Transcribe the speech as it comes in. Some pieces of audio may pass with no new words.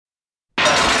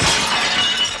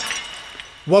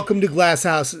Welcome to Glass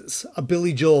Houses, a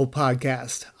Billy Joel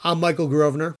podcast. I'm Michael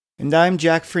Grosvenor. And I'm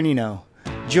Jack Fernino.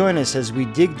 Join us as we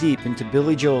dig deep into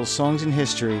Billy Joel's songs and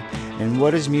history and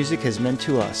what his music has meant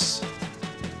to us.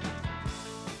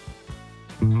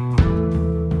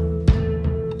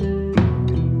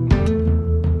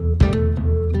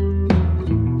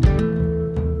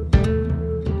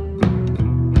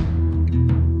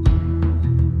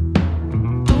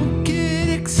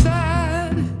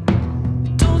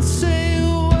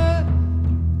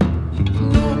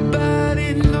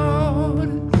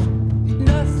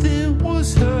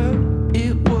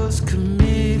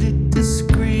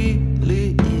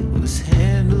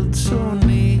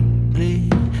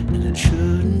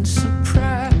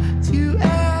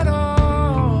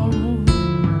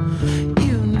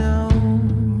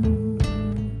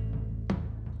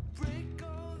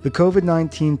 The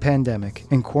COVID-19 pandemic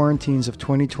and quarantines of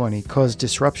 2020 caused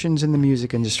disruptions in the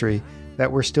music industry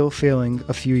that we're still feeling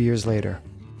a few years later.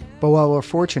 But while we're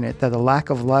fortunate that the lack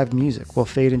of live music will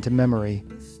fade into memory,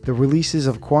 the releases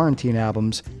of quarantine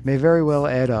albums may very well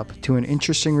add up to an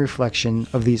interesting reflection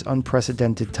of these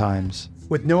unprecedented times.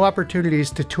 With no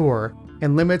opportunities to tour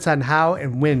and limits on how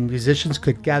and when musicians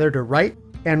could gather to write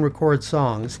and record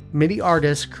songs, many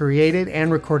artists created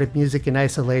and recorded music in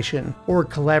isolation or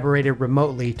collaborated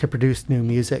remotely to produce new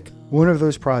music. One of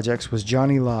those projects was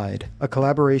Johnny Lied, a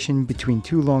collaboration between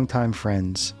two longtime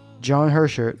friends. John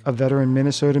Herschert, a veteran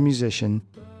Minnesota musician,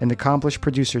 and accomplished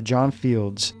producer John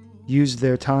Fields used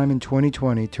their time in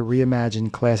 2020 to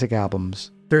reimagine classic albums.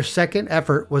 Their second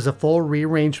effort was a full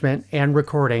rearrangement and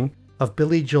recording of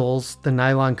Billy Joel's The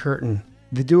Nylon Curtain.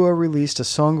 The duo released a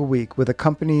song a week with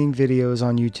accompanying videos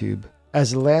on YouTube.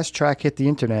 As the last track hit the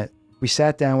internet, we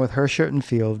sat down with Herschert and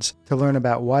Fields to learn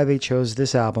about why they chose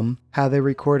this album, how they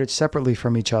recorded separately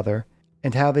from each other,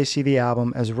 and how they see the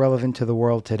album as relevant to the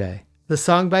world today. The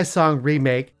song-by-song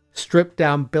remake stripped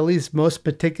down Billy's most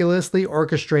meticulously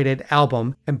orchestrated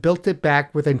album and built it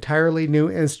back with entirely new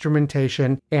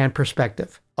instrumentation and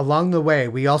perspective. Along the way,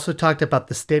 we also talked about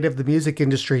the state of the music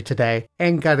industry today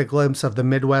and got a glimpse of the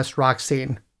Midwest rock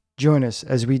scene. Join us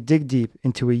as we dig deep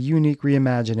into a unique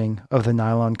reimagining of the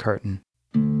Nylon Curtain.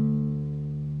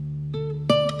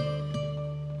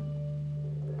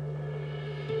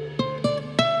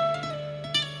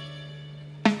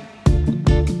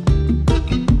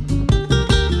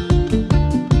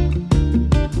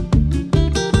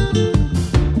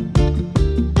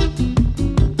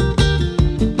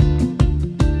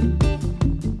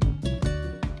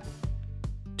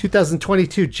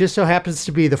 2022 just so happens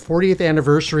to be the 40th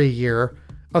anniversary year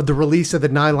of the release of the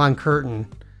Nylon Curtain.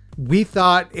 We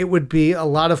thought it would be a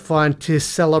lot of fun to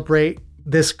celebrate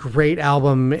this great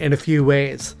album in a few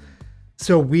ways.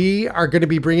 So we are going to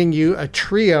be bringing you a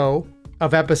trio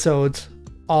of episodes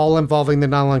all involving the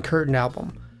Nylon Curtain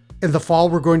album. In the fall,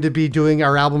 we're going to be doing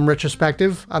our album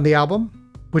retrospective on the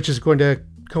album, which is going to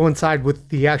coincide with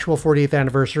the actual 40th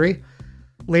anniversary.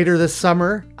 Later this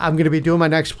summer, I'm going to be doing my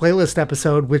next playlist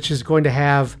episode, which is going to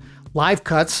have live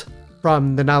cuts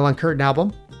from the Nylon Curtain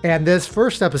album. And this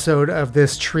first episode of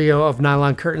this trio of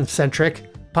Nylon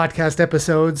Curtain-centric podcast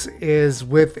episodes is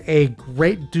with a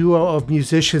great duo of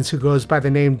musicians who goes by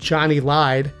the name Johnny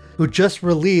Lied, who just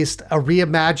released a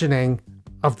reimagining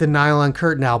of the Nylon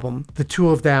Curtain album. The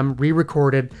two of them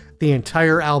re-recorded the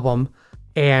entire album,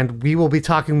 and we will be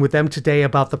talking with them today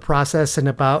about the process and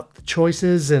about the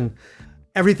choices and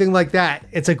everything like that.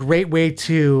 It's a great way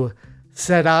to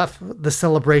set up the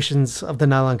celebrations of the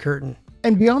Nylon Curtain.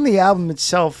 And beyond the album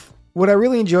itself, what I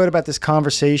really enjoyed about this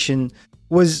conversation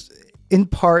was in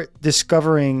part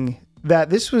discovering that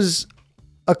this was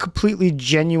a completely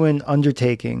genuine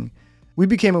undertaking. We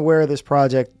became aware of this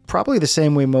project probably the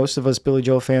same way most of us Billy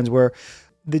Joel fans were.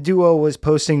 The duo was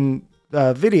posting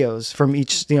videos from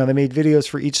each, they made videos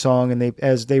for each song, and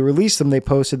as they released them, they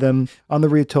posted them on the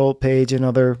Retold page and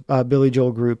other Billy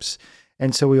Joel groups.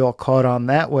 And so we all caught on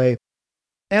that way.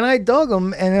 And I dug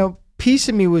them, and a piece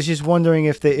of me was just wondering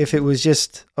if it was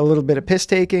just a little bit of piss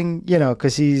taking,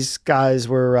 because these guys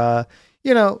were,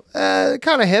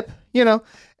 kind of hip,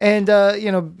 and,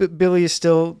 Billy is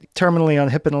still terminally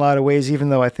unhip in a lot of ways, even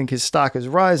though I think his stock is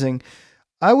rising.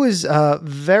 I was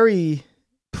very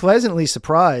pleasantly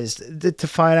surprised to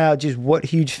find out just what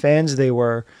huge fans they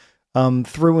were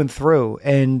through and through.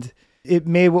 And it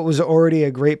made what was already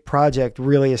a great project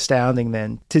really astounding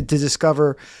then to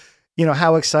discover,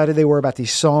 how excited they were about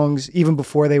these songs even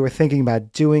before they were thinking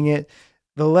about doing it,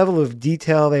 the level of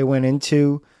detail they went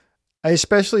into. I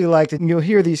especially liked it. And you'll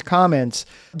hear these comments,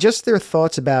 just their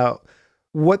thoughts about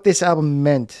what this album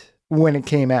meant when it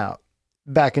came out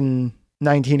back in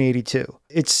 1982.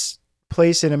 Its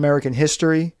place in American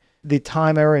history, the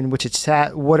time era in which it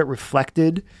sat, what it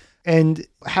reflected, and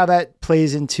how that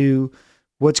plays into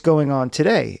what's going on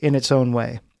today in its own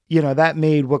way. That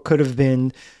made what could have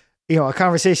been, a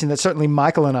conversation that certainly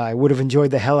Michael and I would have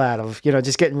enjoyed the hell out of,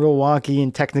 just getting real wonky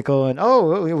and technical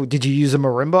and, did you use a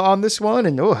marimba on this one?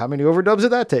 And, how many overdubs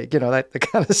did that take? That the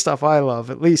kind of stuff I love,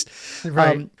 at least.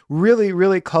 Right. Really,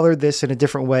 really colored this in a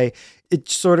different way. It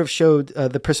sort of showed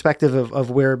the perspective of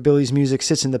where Billy's music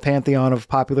sits in the pantheon of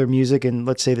popular music in,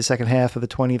 let's say, the second half of the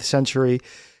 20th century,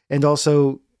 and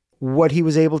also what he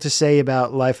was able to say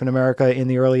about life in America in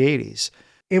the early 80s.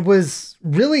 It was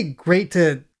really great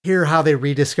to hear how they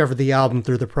rediscovered the album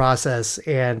through the process.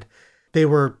 And they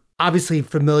were obviously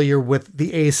familiar with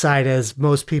the A side, as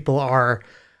most people are,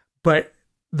 but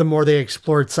the more they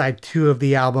explored side 2 of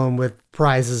the album with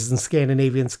Prizes and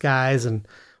Scandinavian Skies and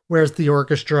Where's the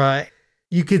Orchestra,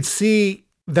 you could see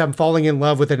them falling in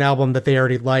love with an album that they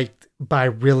already liked by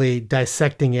really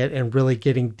dissecting it and really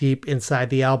getting deep inside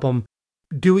the album,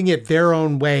 doing it their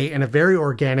own way in a very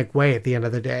organic way at the end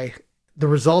of the day. The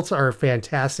results are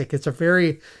fantastic. It's a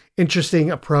very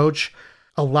interesting approach,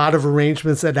 a lot of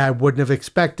arrangements that I wouldn't have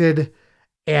expected,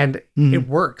 and it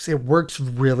works. It works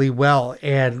really well.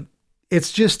 And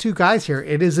it's just two guys here.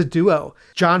 It is a duo,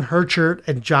 John Herchert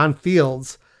and John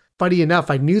Fields. Funny enough,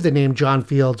 I knew the name John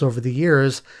Fields over the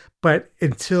years, but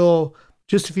until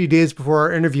just a few days before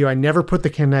our interview, I never put the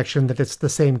connection that it's the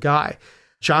same guy.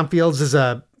 John Fields is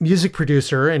a music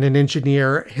producer and an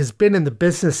engineer, has been in the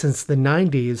business since the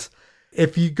 90s.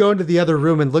 If you go into the other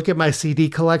room and look at my CD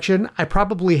collection, I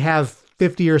probably have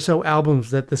 50 or so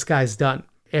albums that this guy's done.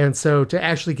 And so to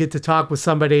actually get to talk with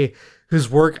somebody whose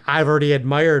work I've already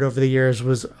admired over the years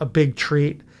was a big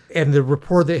treat. And the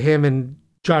rapport that him and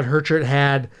John Herchert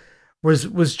had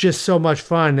was just so much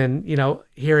fun. And,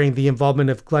 hearing the involvement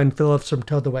of Glenn Phillips from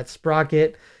Toad the Wet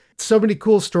Sprocket. So many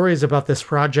cool stories about this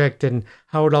project and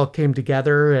how it all came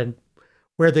together and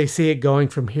where they see it going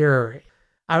from here.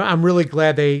 I'm really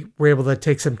glad they were able to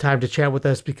take some time to chat with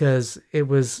us, because it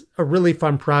was a really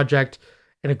fun project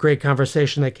and a great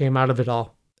conversation that came out of it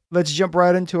all. Let's jump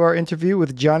right into our interview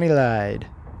with Johnny Lyde.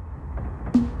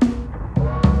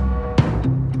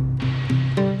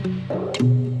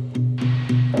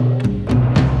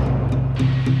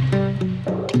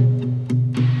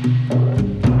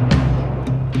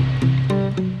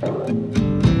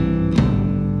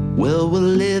 Well, we're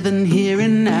living here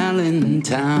in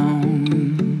Allentown,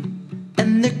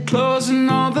 and they're closing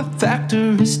all the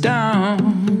factories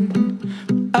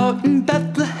down. Out in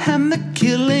Bethlehem, they're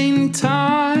killing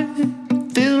time,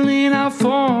 filling out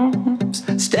forms,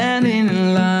 standing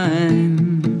in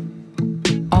line.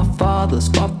 Our fathers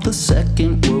fought the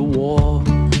Second World War.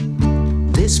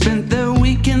 They spent their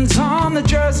weekends on the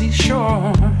Jersey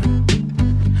Shore.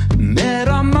 Met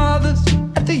our mothers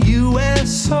at the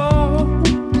USO.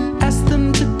 Asked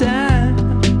them to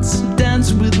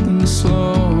dance with them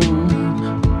slow.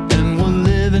 And we're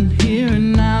living here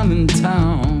in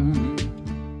Allentown.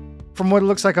 From what it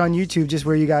looks like on YouTube, just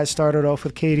where you guys started off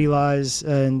with Katie Lies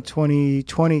in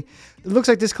 2020, it looks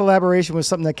like this collaboration was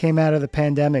something that came out of the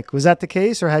pandemic. Was that the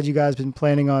case, or had you guys been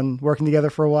planning on working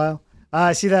together for a while?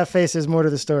 I see that face. There's more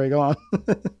to the story. Go on.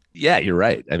 Yeah, you're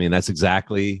right. I mean, that's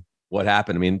exactly what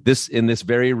happened. I mean, in this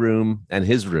very room and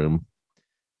his room,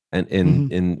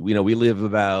 and we live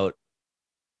about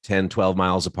 10, 12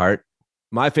 miles apart.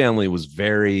 My family was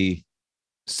very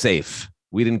safe.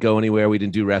 We didn't go anywhere. We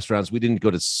didn't do restaurants. We didn't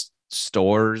go to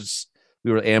stores.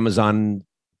 We were Amazon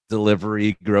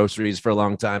delivery groceries for a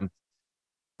long time,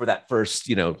 for that first,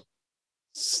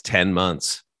 10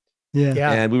 months.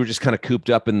 Yeah. And we were just kind of cooped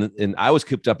up and I was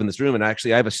cooped up in this room. And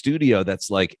actually I have a studio that's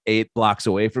like 8 blocks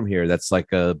away from here. That's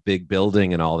like a big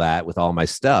building and all that with all my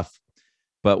stuff.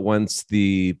 But once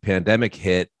the pandemic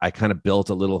hit, I kind of built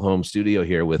a little home studio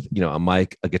here with, a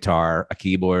mic, a guitar, a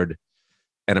keyboard,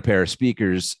 and a pair of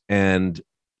speakers and,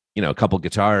 a couple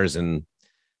guitars and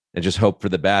just hope for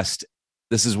the best.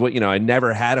 This is what, I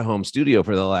never had a home studio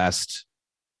for the last,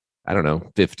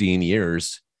 15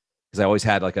 years, because I always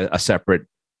had like a separate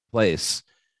place.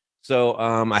 So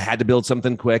I had to build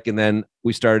something quick. And then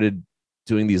we started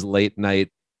doing these late night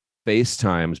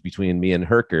FaceTimes between me and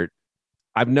Herchert.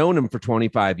 I've known him for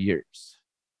 25 years,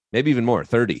 maybe even more,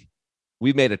 30.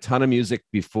 We made a ton of music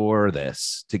before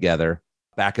this together.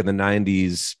 Back in the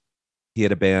 90s, he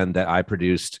had a band that I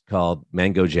produced called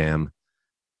Mango Jam.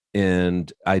 And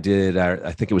I did,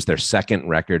 I think it was their second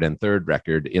record and third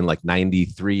record in like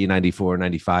 93, 94,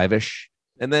 95-ish.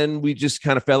 And then we just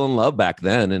kind of fell in love back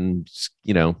then and,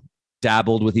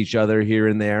 dabbled with each other here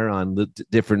and there on the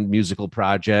different musical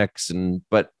projects.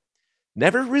 But we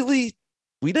never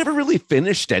really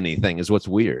finished anything, is what's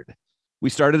weird. we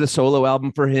started a solo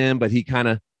album for him, but he kind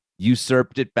of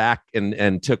usurped it back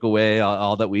and took away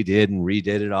all that we did and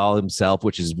redid it all himself,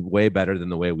 which is way better than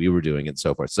the way we were doing it and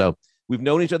so forth. So we've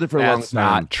known each other for a long time. That's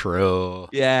not true.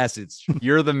 Yes, it's true.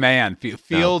 You're the man.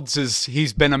 Fields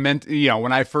he's been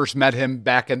when I first met him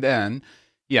back then,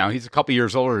 he's a couple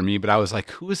years older than me, but I was like,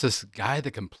 who is this guy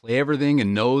that can play everything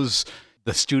and knows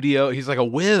the studio? He's like a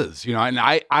whiz, and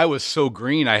I was so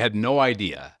green. I had no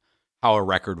idea how a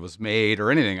record was made or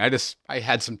anything. I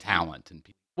had some talent and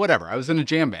whatever. I was in a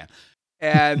jam band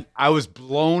and I was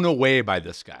blown away by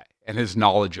this guy and his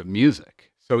knowledge of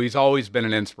music. So he's always been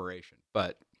an inspiration,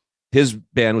 but his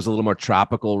band was a little more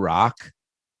tropical rock.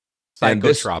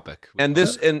 Psychotropic.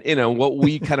 And what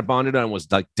we kind of bonded on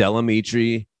was like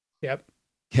Delamitri. Yep.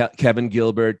 Kevin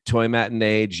Gilbert, Toy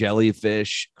Matinee,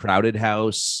 Jellyfish, Crowded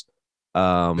House,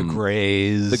 the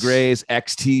Grays,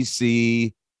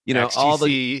 XTC, XTC, all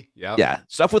the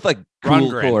stuff with like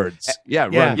cool chords.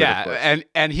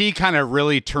 And he kind of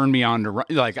really turned me on to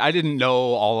like I didn't know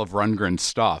all of Rundgren's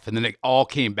stuff, and then it all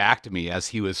came back to me as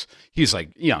he's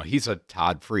like he's a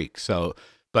Todd freak. So,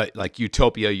 but like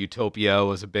Utopia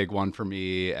was a big one for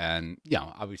me, and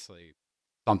obviously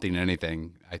Something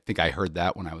Anything. I think I heard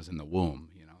that when I was in the womb.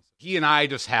 He and I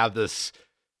just have this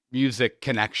music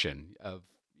connection of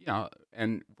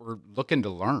and we're looking to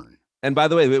learn. And by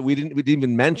the way, we didn't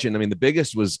even mention. I mean, the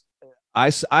biggest was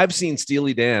I've seen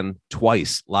Steely Dan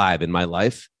twice live in my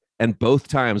life, and both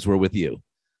times were with you.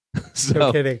 So,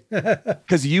 no kidding.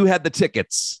 Because you had the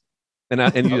tickets, and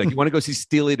you're like, you want to go see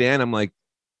Steely Dan? I'm like,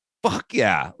 fuck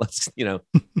yeah, let's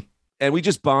And we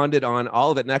just bonded on all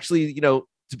of it. And actually, to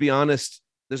be honest,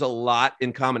 there's a lot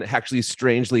in common. Actually,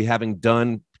 strangely, having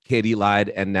done Katie Lied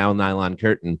and now Nylon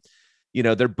Curtain,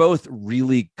 they're both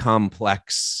really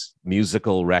complex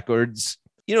musical records.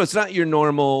 It's not your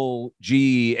normal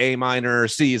G, A minor,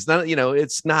 C. It's not,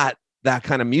 it's not that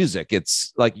kind of music.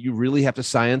 It's like you really have to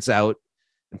science out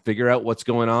and figure out what's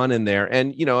going on in there.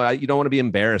 And, you don't want to be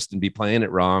embarrassed and be playing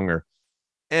it wrong.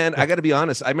 I got to be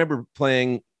honest, I remember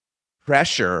playing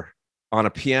Pressure on a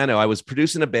piano. I was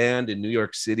producing a band in New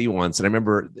York City once, and I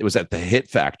remember it was at the Hit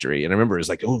Factory. And I remember it was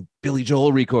like, oh, Billy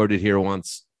Joel recorded here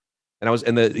once.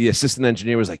 And the assistant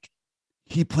engineer was like,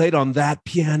 he played on that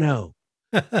piano.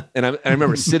 And I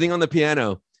remember sitting on the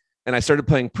piano and I started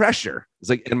playing Pressure. It's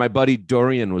like, and my buddy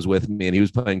Dorian was with me and he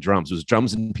was playing drums. It was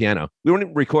drums and piano. We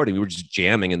weren't recording. We were just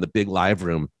jamming in the big live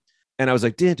room. And I was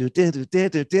like,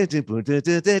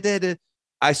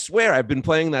 I swear I've been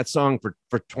playing that song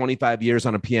for 25 years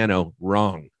on a piano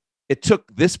wrong. It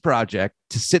took this project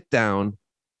to sit down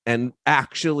and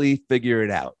actually figure it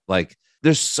out. Like,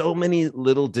 there's so many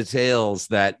little details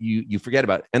that you forget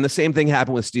about. And the same thing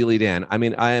happened with Steely Dan. I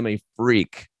mean, I am a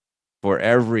freak for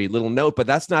every little note, but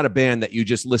that's not a band that you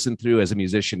just listen through as a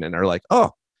musician and are like,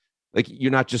 oh, like you're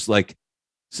not just like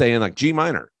saying like G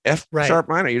minor, F sharp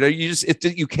minor.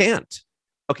 You can't.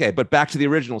 Okay, but back to the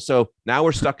original. So now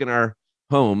we're stuck in our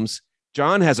homes.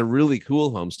 John has a really cool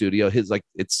home studio. His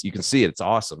you can see it. It's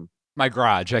awesome. My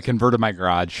garage. I converted my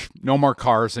garage. No more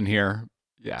cars in here.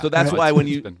 Yeah. So that's why when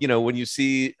you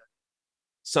see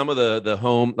some of the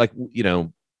home,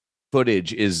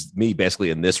 footage is me basically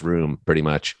in this room pretty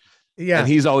much. Yeah. And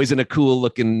he's always in a cool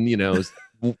looking,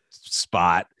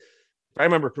 spot. If I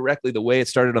remember correctly, the way it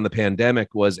started on the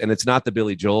pandemic was, and it's not the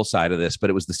Billy Joel side of this, but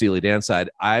it was the Steely Dan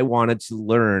side. I wanted to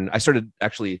learn. I started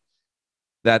actually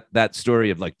that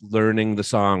story of like learning the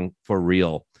song for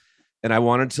real. And I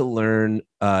wanted to learn,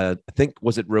 I think,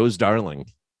 was it Rose Darling?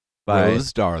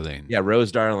 Rose Darling. Yeah,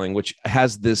 Rose Darling, which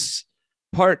has this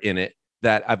part in it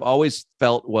that I've always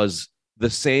felt was the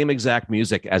same exact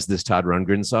music as this Todd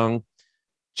Rundgren song.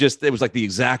 Just, it was like the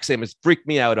exact same. It freaked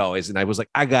me out always. And I was like,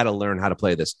 I got to learn how to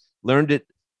play this. Learned it,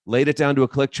 laid it down to a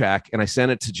click track, and I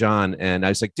sent it to John. And I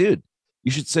was like, dude,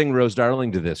 you should sing Rose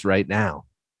Darling to this right now.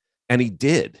 And he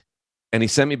did. And he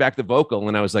sent me back the vocal.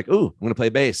 And I was like, ooh, I'm going to play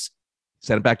bass.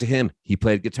 Sent it back to him. He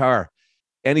played guitar.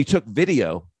 And he took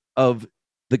video of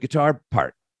the guitar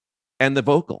part and the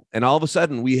vocal. And all of a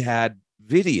sudden we had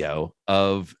video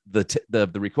of the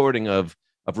recording of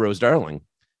Rose Darling.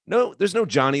 No, there's no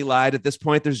Johnny Lied at this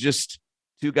point. There's just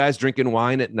two guys drinking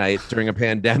wine at night during a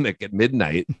pandemic at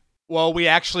midnight. Well, we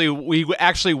actually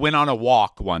went on a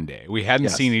walk one day. We hadn't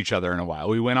seen each other in a while.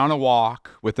 We went on a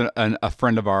walk with a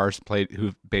friend of ours,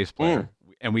 bass player,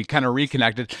 and we kind of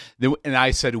reconnected. And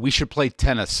I said, we should play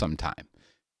tennis sometime.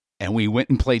 And we went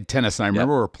and played tennis. And I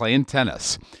remember we were playing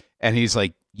tennis. And he's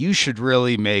like, you should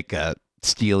really make a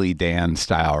Steely Dan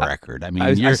style record. I mean,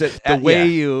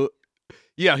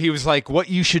 he was like, what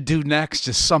you should do next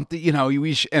is something,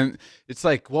 and it's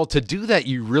like, well, to do that,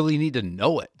 you really need to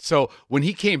know it. So when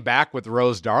he came back with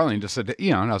Rose Darling, just said,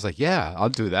 and I was like, yeah, I'll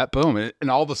do that. Boom. And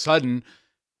all of a sudden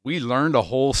we learned a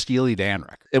whole Steely Dan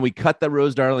record. And we cut the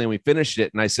Rose Darling and we finished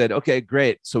it. And I said, okay,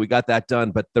 great. So we got that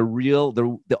done. But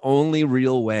the only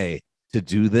real way to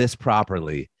do this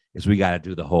properly is we got to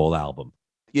do the whole album.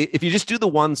 If you just do the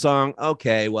one song,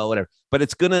 okay, well, whatever. But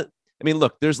it's going to,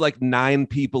 look, there's like 9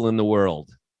 people in the world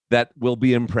that will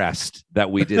be impressed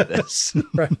that we did this.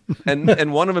 Right.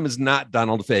 And one of them is not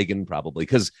Donald Fagen, probably,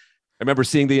 because I remember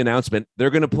seeing the announcement. They're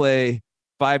going to play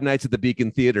 5 nights at the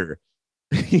Beacon Theater,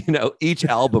 each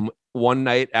album one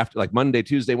night after, like Monday,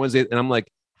 Tuesday, Wednesday. And I'm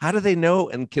like, how do they know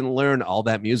and can learn all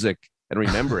that music and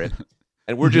remember it?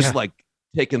 And we're just like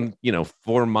taking,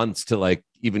 4 months to like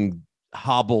even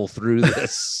hobble through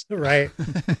this. Right.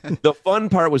 The fun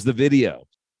part was the video.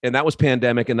 And that was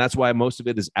pandemic. And that's why most of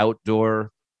it is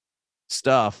outdoor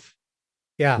stuff.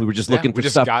 Yeah. We were just looking for we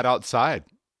just stuff. got outside.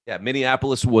 Yeah.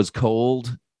 Minneapolis was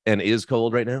cold and is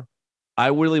cold right now. I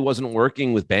really wasn't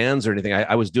working with bands or anything.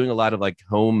 I was doing a lot of like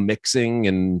home mixing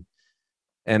and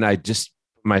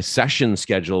my session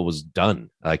schedule was done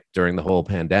like during the whole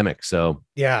pandemic. So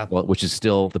yeah, well, which is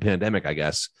still the pandemic, I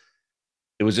guess.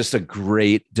 It was just a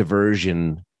great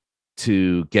diversion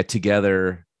to get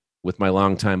together with my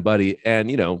longtime buddy and,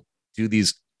 do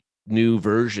these new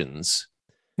versions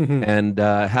and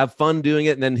have fun doing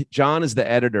it. And then John is the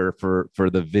editor for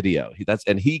the video.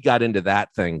 He got into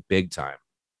that thing big time.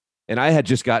 And I had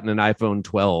just gotten an iPhone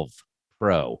 12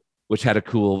 Pro, which had a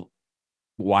cool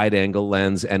wide angle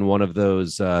lens and one of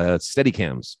those steady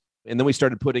cams. And then we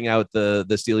started putting out the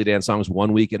Steely Dan songs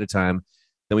 1 week at a time.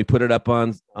 Then we put it up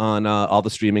on all the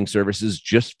streaming services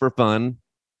just for fun.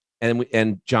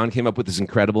 And John came up with this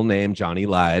incredible name, Johnny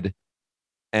Lied.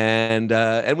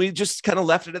 And we just kind of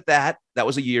left it at that. That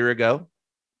was a year ago,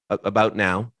 about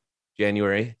now,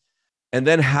 January. And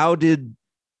then how did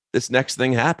this next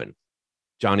thing happen?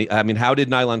 Johnny, how did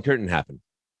Nylon Curtain happen?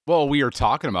 Well, we were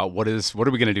talking about what are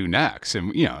we going to do next? And,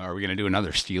 are we going to do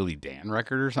another Steely Dan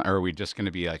record or something? Or are we just going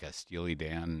to be like a Steely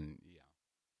Dan?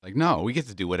 Like, no, we get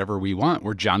to do whatever we want.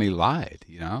 We're Johnny Lied,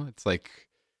 It's like,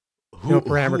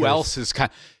 who else is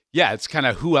it's kind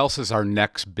of who else is our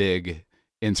next big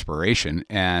inspiration?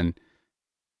 And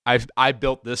I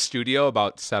built this studio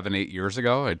about 7-8 years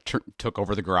ago. I took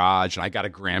over the garage and I got a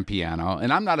grand piano.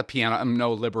 And I'm not a piano. I'm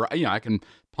no liberal. I can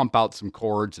pump out some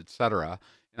chords, etc.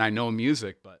 And I know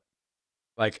music, but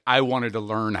like I wanted to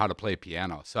learn how to play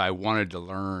piano. So I wanted to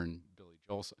learn Billy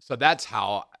Joel. So that's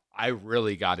how I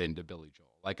really got into Billy Joel.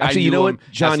 Like, actually, you know what,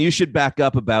 John, you should back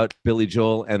up about Billy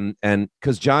Joel and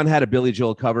because John had a Billy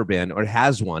Joel cover band or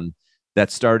has one that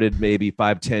started maybe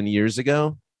 5-10 years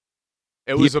ago.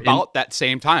 It was about that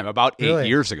same time, about 8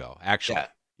 years ago, actually.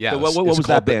 Yeah. So what was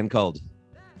that band called?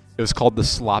 It was called the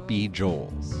Sloppy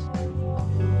Joels.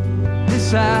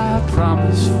 This I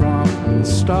promise from the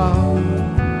start.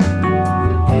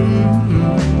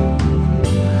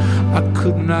 I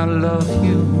could not love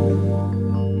you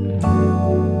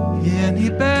any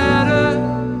better.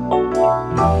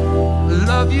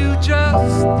 Love you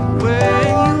just where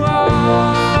you are.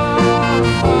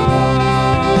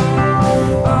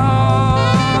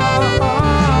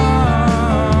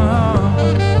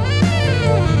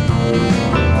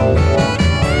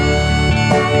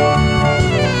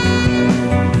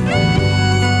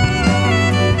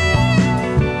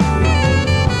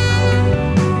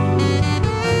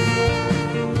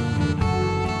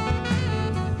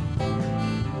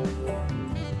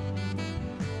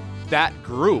 That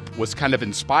group was kind of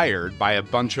inspired by a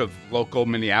bunch of local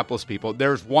Minneapolis people.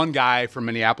 There's one guy from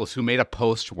Minneapolis who made a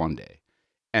post one day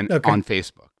on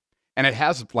Facebook, and it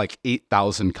has like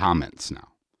 8,000 comments now.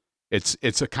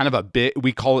 It's a kind of a bit,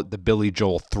 we call it the Billy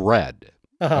Joel thread.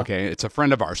 Okay. It's a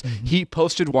friend of ours. He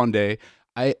posted one day,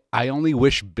 I only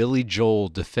wish Billy Joel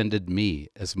defended me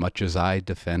as much as I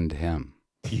defend him.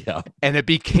 Yeah. And it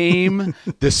became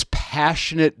this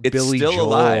passionate Billy Joel.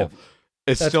 Alive.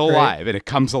 It's still alive and it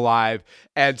comes alive.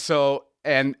 And so,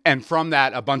 and from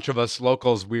that, a bunch of us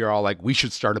locals, we are all like, we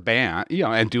should start a band,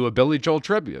 and do a Billy Joel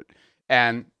tribute.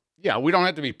 And we don't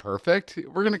have to be perfect.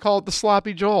 We're going to call it the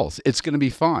Sloppy Joels. It's going to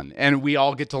be fun. And we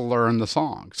all get to learn the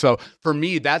song. So for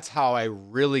me, that's how I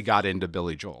really got into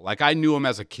Billy Joel. Like I knew him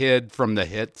as a kid from the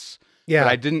hits. Yeah.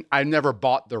 But I never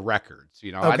bought the records.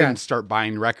 I didn't start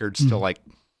buying records till like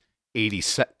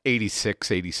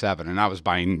 86, 87. And I was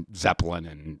buying Zeppelin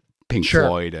and Pink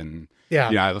Floyd and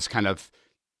I was kind of,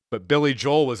 but Billy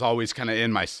Joel was always kind of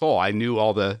in my soul. I knew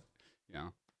all the,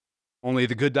 Only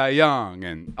the Good Die Young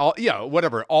and all,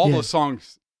 whatever, all those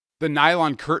songs The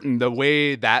Nylon Curtain, the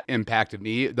way that impacted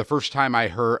me, the first time I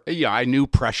heard, I knew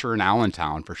Pressure in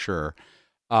Allentown for sure.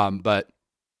 But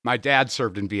my dad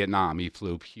served in Vietnam. He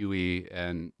flew Huey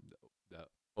and the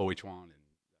OH-1 and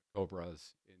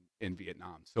Cobras in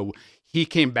Vietnam. So he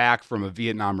came back from a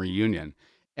Vietnam reunion.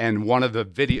 And one of the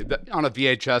on a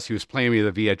VHS, he was playing me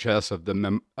the VHS of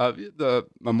the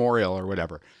memorial or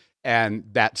whatever. And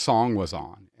that song was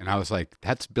on. And I was like,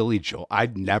 that's Billy Joel.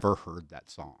 I'd never heard that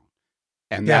song.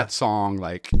 And that song,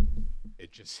 like,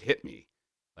 it just hit me.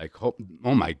 Like, oh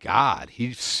my God,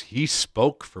 he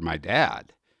spoke for my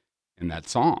dad in that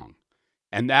song.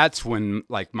 And that's when,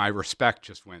 like, my respect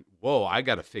just went, whoa, I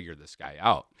got to figure this guy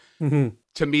out. Mm-hmm.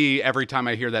 To me, every time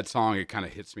I hear that song, it kind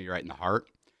of hits me right in the heart.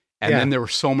 And then there were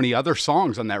so many other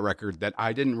songs on that record that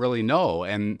I didn't really know.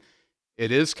 And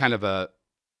it is kind of a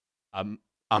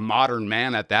modern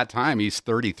man at that time. He's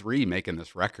 33 making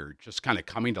this record, just kind of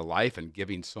coming to life and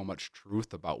giving so much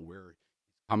truth about where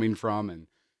he's coming from and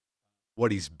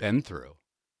what he's been through.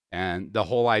 And the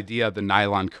whole idea of the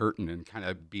Nylon Curtain and kind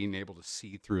of being able to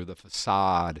see through the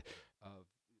facade of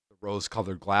the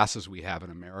rose-colored glasses we have in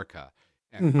America.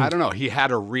 And I don't know, he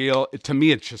had a real, to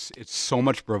me, it's so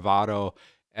much bravado.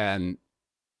 And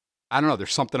I don't know,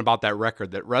 there's something about that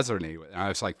record that resonated with. And I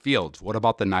was like, Fields, what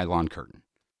about the Nylon Curtain?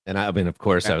 And I mean, of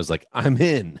course, I was like, I'm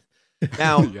in.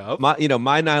 Now,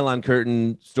 my Nylon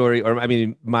Curtain story, or I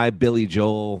mean, my Billy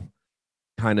Joel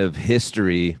kind of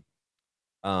history.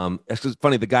 It's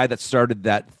funny. The guy that started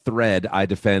that thread, I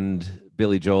defend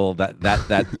Billy Joel, that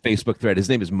Facebook thread. His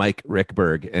name is Mike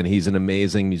Rickberg, and he's an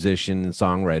amazing musician and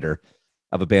songwriter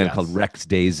of a band called Rex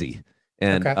Daisy.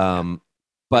 And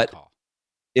but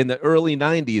in the early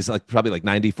 90s, like probably like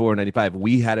 94, 95,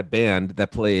 we had a band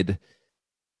that played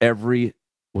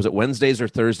was it Wednesdays or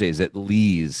Thursdays at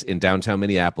Lee's in downtown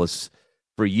Minneapolis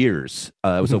for years.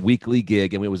 It was a weekly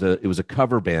gig, and it was a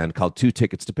cover band called Two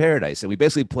Tickets to Paradise. And we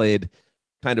basically played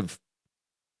kind of,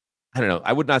 I don't know,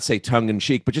 I would not say tongue in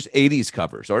cheek, but just 80s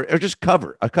covers or just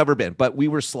a cover band. But we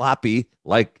were sloppy,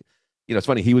 like, it's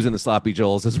funny, he was in the Sloppy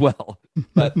Joels as well.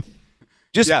 But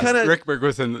just kind of Rickberg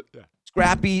was in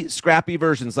scrappy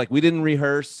versions. Like, we didn't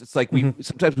rehearse. It's like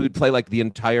sometimes we would play like the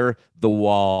entire The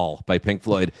Wall by Pink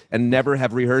Floyd and never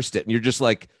have rehearsed it. And you're just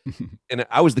like, and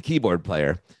I was the keyboard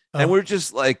player, and we're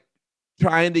just like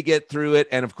trying to get through it.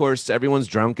 And of course, everyone's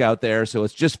drunk out there, so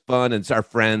it's just fun. And it's our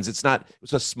friends. It's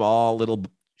a small little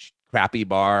crappy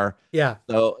bar. Yeah.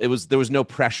 So there was no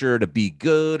pressure to be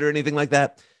good or anything like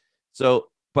that. So,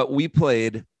 but we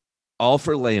played All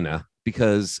for Lena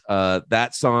because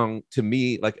that song, to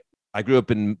me, like, I grew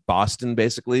up in Boston,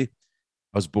 basically.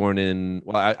 I was born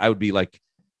I would be like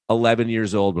 11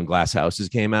 years old when Glass Houses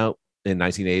came out in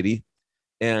 1980.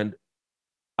 And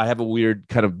I have a weird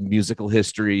kind of musical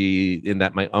history in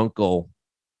that my uncle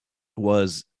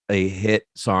was a hit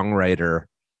songwriter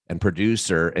and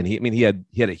producer. And he had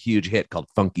a huge hit called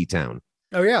Funky Town.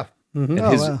 Oh, yeah. Mm-hmm.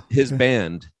 And his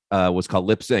band was called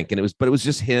Lip Sync. And it was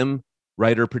just him,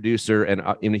 writer, producer.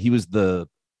 And he was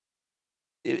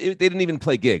they didn't even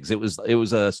play gigs. It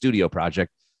was a studio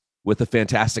project with a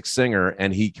fantastic singer,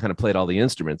 and he kind of played all the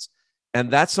instruments. And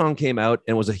that song came out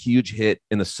and was a huge hit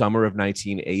in the summer of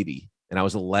 1980, and I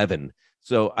was 11.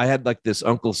 So I had like this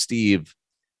Uncle Steve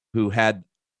who had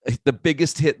the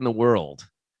biggest hit in the world.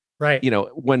 Right.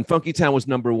 When Funky Town was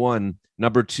number 1,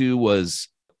 number 2 was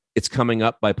It's Coming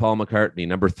Up by Paul McCartney.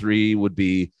 Number 3 would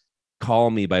be Call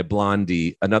Me by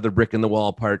Blondie. Another Brick in the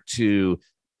Wall, Part 2.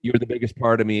 You're the Biggest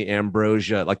Part of Me,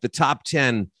 Ambrosia. Like, the top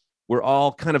 10 were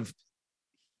all kind of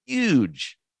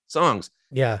huge songs.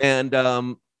 Yeah.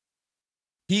 And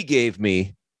he gave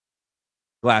me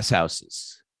Glass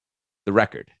Houses, the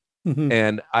record. Mm-hmm.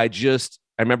 And I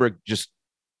remember just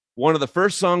one of the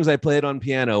first songs I played on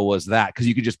piano was that, because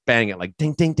you could just bang it like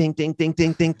ding, ding, ding, ding, ding,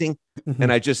 ding, ding, ding. Mm-hmm.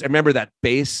 And I remember that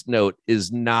bass note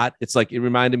it's like, it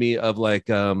reminded me of like,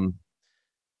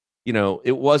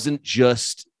 it wasn't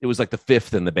just, it was like the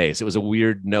fifth in the bass. It was a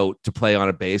weird note to play on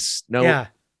a bass note. Yeah.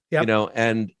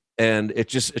 Yep. And it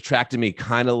just attracted me,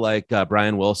 kind of like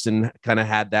Brian Wilson kind of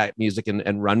had that music, and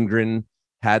Rundgren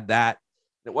had that.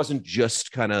 It wasn't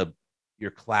just kind of your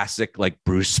classic, like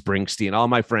Bruce Springsteen. All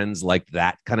my friends liked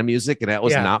that kind of music, and that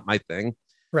was not my thing.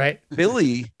 Right.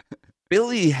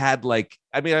 Billy had like,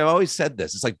 I mean, I've always said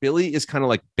this. It's like Billy is kind of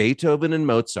like Beethoven and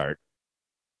Mozart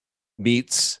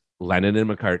meets Lennon and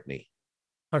McCartney.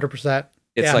 100%.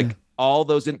 It's like all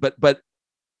those but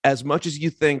as much as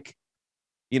you think,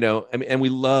 I mean, and we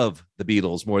love the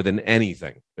Beatles more than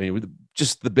anything. I mean, we're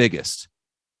just the biggest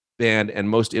band and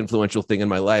most influential thing in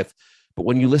my life. But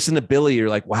when you listen to Billy, you're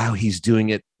like, wow, he's doing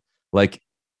it like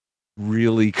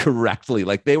really correctly.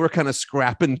 Like, they were kind of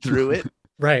scrapping through it.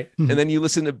 Right. And then you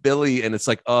listen to Billy and it's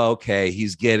like, oh, okay,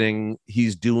 he's doing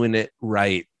it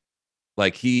right.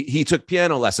 Like he took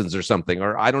piano lessons or something,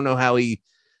 or I don't know how he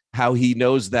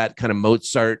knows that kind of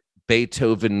Mozart,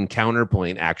 Beethoven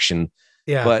counterpoint action.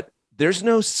 Yeah. But there's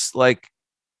no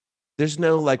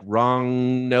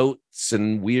wrong notes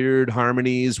and weird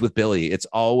harmonies with Billy. It's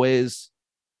always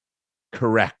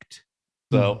correct.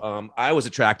 So I was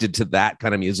attracted to that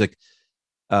kind of music,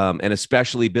 and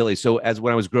especially Billy. So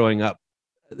when I was growing up,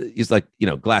 he's like,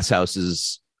 Glass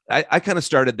Houses. I kind of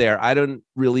started there. I don't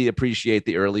really appreciate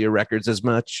the earlier records as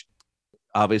much.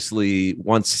 Obviously,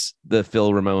 once the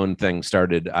Phil Ramone thing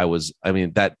started, it was like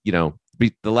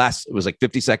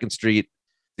 52nd Street,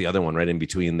 the other one right in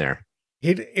between there.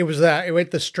 It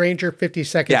went the Stranger,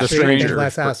 52nd Yeah, Street, Stranger. and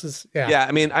Glass Houses. Yeah. Yeah.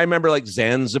 I mean, I remember like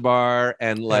Zanzibar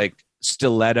and like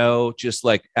Stiletto, just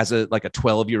like as a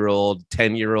 12-year-old,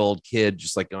 10-year-old kid,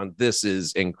 just like going, this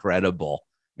is incredible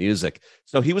music.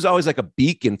 So he was always like a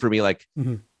beacon for me, like,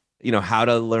 how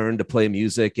to learn to play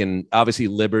music. And obviously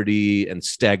Liberty and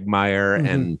Stegmeyer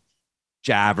and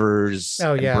Javers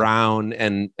and Brown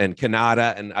and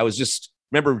Kanata. And I was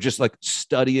remember like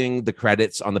studying the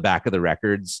credits on the back of the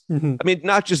records. I mean,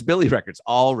 not just Billy records,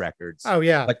 all records. Oh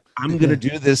yeah. Like, I'm going to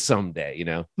do this someday,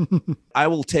 I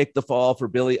will take the fall for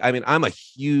Billy. I mean, I'm a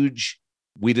huge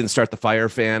We Didn't Start the Fire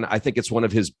fan. I think it's one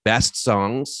of his best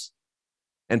songs.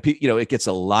 And, it gets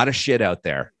a lot of shit out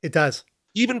there. It does.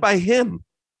 Even by him.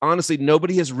 Honestly,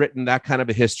 nobody has written that kind of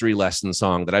a history lesson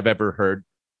song that I've ever heard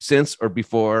since or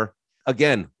before.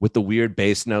 Again, with the weird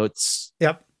bass notes.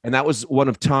 Yep. And that was one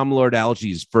of Tom Lord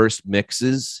Alge's first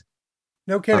mixes.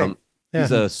 No kidding.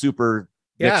 He's a super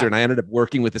mixer. And I ended up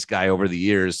working with this guy over the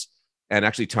years. And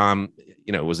actually, Tom,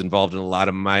 was involved in a lot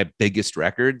of my biggest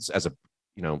records as a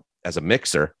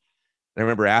mixer. And I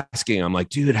remember asking him, I'm like,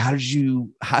 dude, how did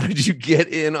you get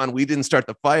in on We Didn't Start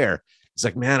the Fire? He's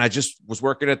like, man, I just was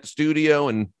working at the studio,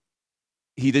 and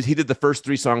he did the first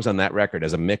 3 songs on that record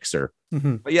as a mixer.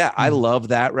 But yeah, I love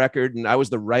that record, and I was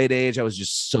the right age. I was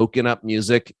just soaking up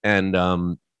music. And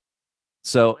and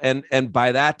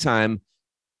by that time,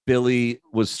 Billy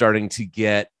was starting to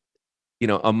get,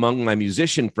 among my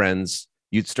musician friends,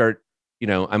 you'd start,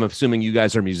 I'm assuming you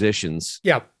guys are musicians.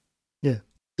 Yeah. Yeah.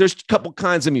 There's a couple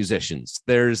kinds of musicians.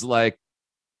 There's like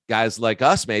guys like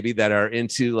us, maybe, that are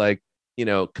into like,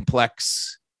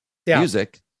 complex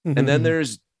music. And then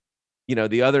there's,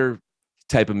 the other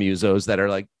type of musos that are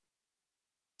like,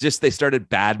 just, they started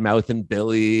bad mouthing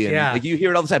Billy. And like, you hear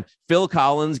it all the time. Phil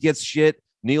Collins gets shit.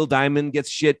 Neil Diamond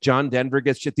gets shit. John Denver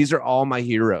gets shit. These are all my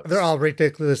heroes. They're all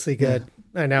ridiculously good.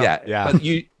 I know. Yeah. But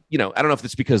I don't know if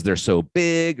it's because they're so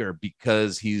big or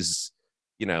because he's,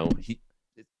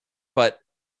 but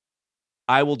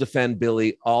I will defend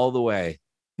Billy all the way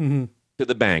to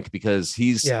the bank, because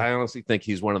I honestly think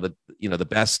he's one of the, the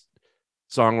best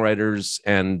songwriters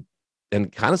and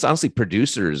kind of honestly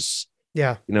producers.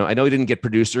 Yeah. I know he didn't get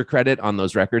producer credit on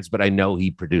those records, but I know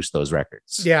he produced those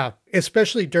records. Yeah.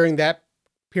 Especially during that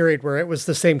period where it was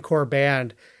the same core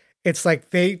band. It's like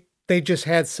they just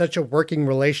had such a working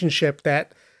relationship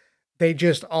that they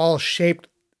just all shaped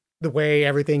the way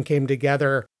everything came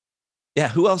together. Yeah.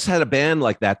 Who else had a band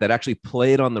like that actually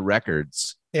played on the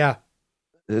records? Yeah.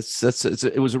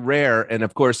 It was rare. And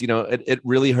of course, it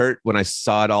really hurt when I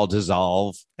saw it all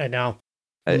dissolve. I know.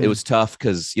 It was tough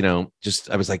because,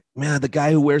 I was like, man, the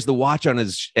guy who wears the watch on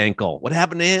his ankle, what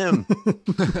happened to him?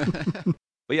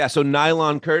 But yeah, so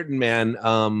Nylon Curtain, man,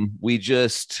 we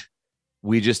just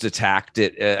attacked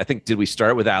it. I think, did we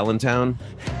start with Allentown?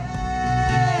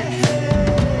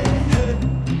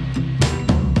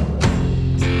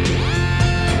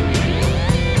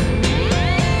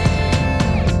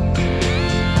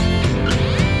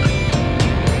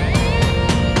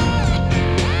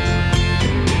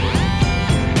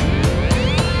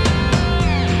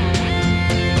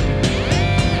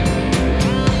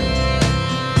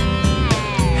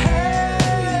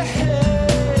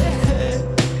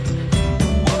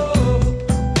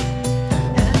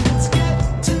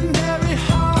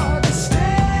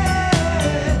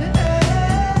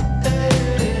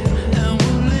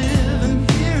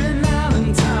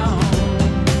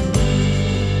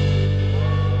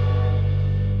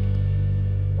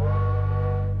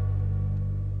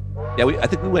 Yeah, I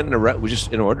think we went in we're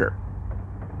just in order.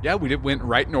 Yeah, went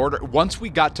right in order. Once we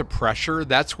got to Pressure,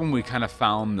 that's when we kind of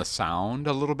found the sound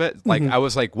a little bit. Like, I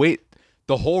was like, wait,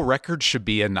 the whole record should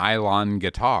be a nylon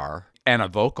guitar and a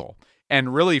vocal.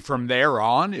 And really from there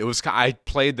on, I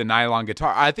played the nylon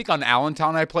guitar. I think on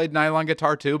Allentown I played nylon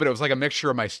guitar too, but it was like a mixture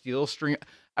of my steel string.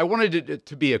 I wanted it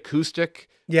to be acoustic,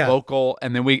 vocal,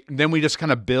 and then we just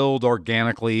kind of build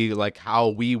organically like how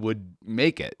we would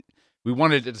make it. we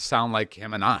wanted it to sound like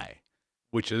him and I,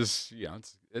 which is,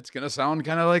 it's going to sound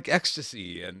kind of like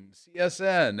Ecstasy and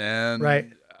CSN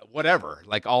and whatever,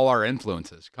 like all our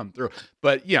influences come through.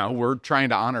 But, we're trying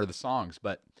to honor the songs.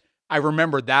 But I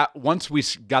remember that once we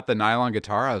got the nylon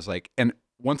guitar, I was like, and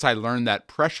once I learned that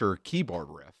pressure keyboard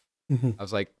riff, I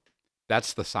was like,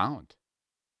 that's the sound.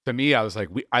 To me, I was like,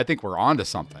 I think we're onto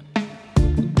something.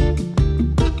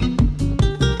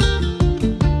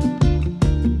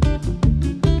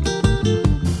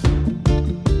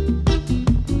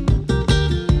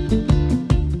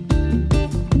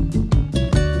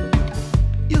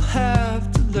 You'll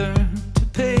have to learn to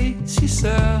pace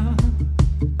yourself.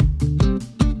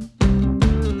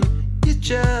 You're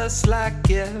just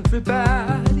like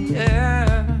everybody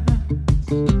else.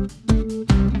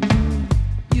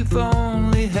 You've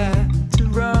only had to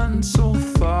run so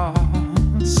far,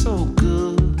 so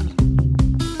good.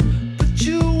 But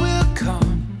you will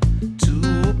come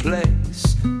to a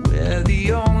place where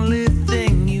the only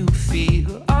thing you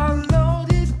feel are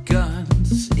loaded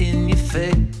guns in your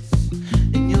face,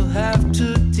 and you'll have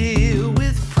to deal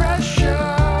with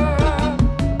pressure.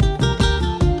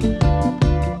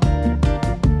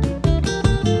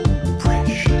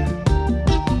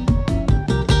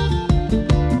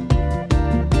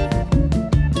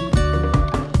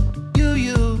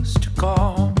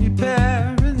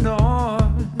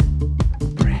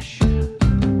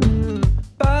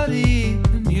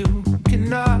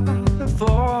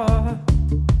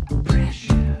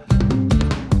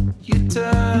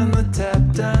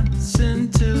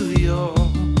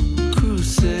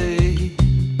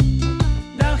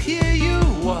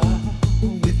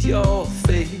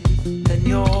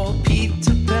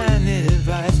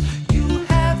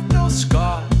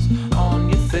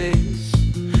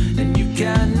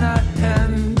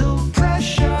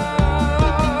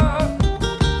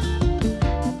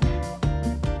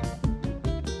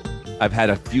 I've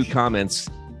had a few comments.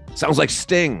 Sounds like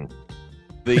Sting,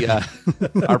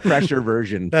 our pressure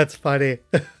version. That's funny.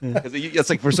 It's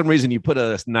like for some reason you put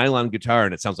a nylon guitar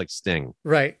and it sounds like Sting.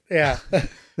 Right. Yeah.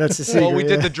 That's the secret. Well, we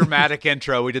did the dramatic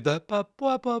intro. We did the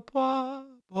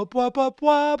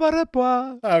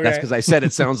That's because I said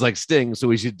it sounds like Sting, so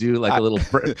we should do like a little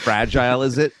fragile,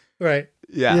 is it? Right.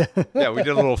 Yeah. Yeah, we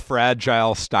did a little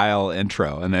fragile style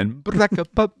intro and then That's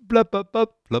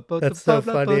so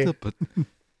funny.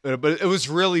 But it was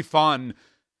really fun.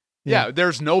 Yeah,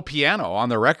 there's no piano on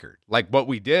the record. Like what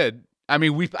we did. I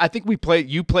mean,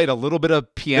 you played a little bit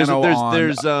of piano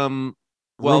there's Room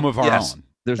of Our Own.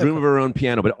 There's Room of Our Own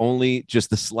piano, but only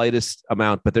just the slightest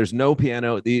amount. But there's no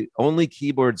piano. The only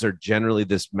keyboards are generally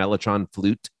this mellotron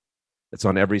flute that's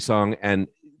on every song. And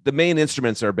the main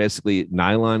instruments are basically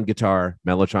nylon guitar,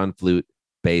 mellotron flute,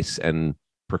 bass, and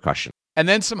percussion. And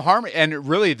then some harmony. And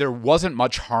really, there wasn't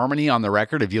much harmony on the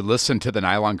record. If you listen to the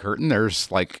Nylon Curtain, there's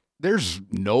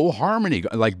no harmony.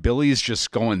 Like Billy's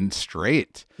just going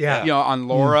straight. Yeah. On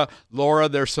Laura,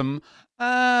 there's some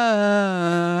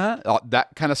that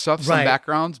kind of stuff, some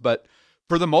backgrounds. But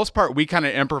for the most part, we kind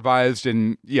of improvised.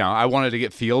 And, I wanted to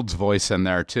get Field's voice in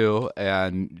there too.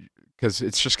 And because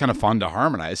it's just kind of fun to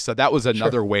harmonize. So that was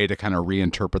another way to kind of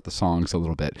reinterpret the songs a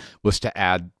little bit, was to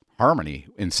add harmony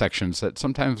in sections that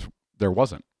sometimes there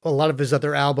wasn't. A lot of his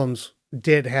other albums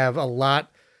did have a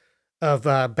lot of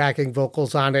backing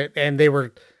vocals on it. And they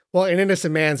were, well, An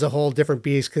Innocent Man's a whole different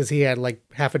beast because he had like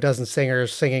half a dozen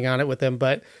singers singing on it with him.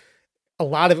 But a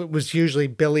lot of it was usually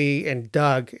Billy and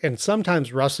Doug and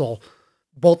sometimes Russell.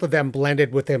 Both of them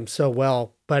blended with him so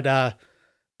well. But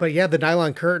yeah, the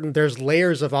Nylon Curtain, there's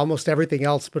layers of almost everything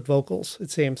else but vocals, it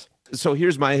seems. So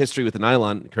here's my history with the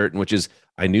Nylon Curtain, which is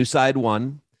I knew side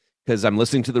one because I'm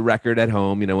listening to the record at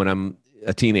home, when I'm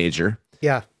a teenager.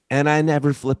 Yeah. And I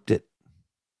never flipped it.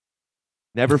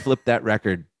 Never flipped that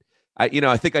record.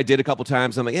 I think I did a couple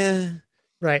times. I'm like,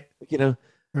 right.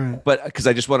 Right. But because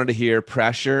I just wanted to hear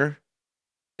Pressure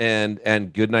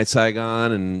and Goodnight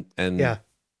Saigon and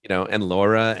and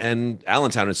Laura and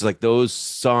Allentown. It's like those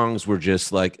songs were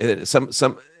just like some.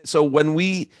 So when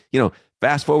we,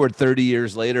 fast forward 30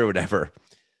 years later or whatever,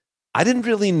 I didn't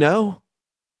really know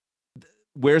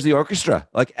where's the orchestra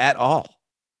like at all.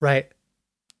 Right.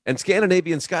 And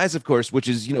Scandinavian Skies, of course, which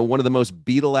is, one of the most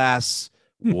Beatle ass,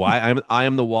 I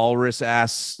am the walrus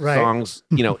ass songs,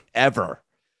 ever.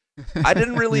 I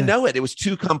didn't really know it. It was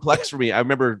too complex for me. I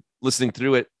remember listening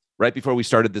through it right before we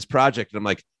started this project. And I'm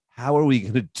like, how are we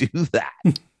going to do that?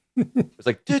 It's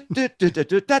like,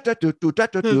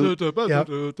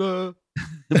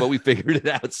 but we figured it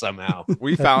out somehow.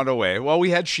 We found a way. Well, we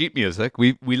had sheet music.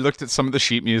 We looked at some of the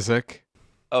sheet music.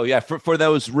 Oh yeah, for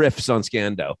those riffs on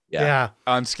Scando. Yeah.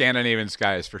 On Scandinavian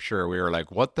Skies for sure. We were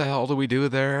like, what the hell do we do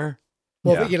there?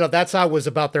 Well, that's how it was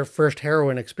about their first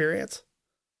heroin experience.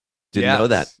 Didn't know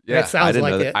that. Yeah. It sounds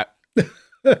like it.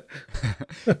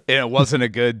 And it wasn't a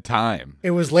good time.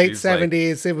 It was late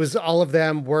 70s. It was all of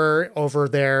them were over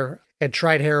there and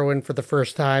tried heroin for the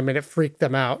first time, and it freaked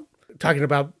them out. Talking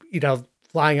about,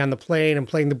 flying on the plane and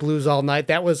playing the blues all night.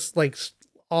 That was like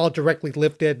all directly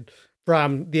lifted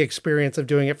from the experience of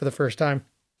doing it for the first time.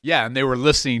 Yeah, and they were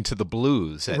listening to the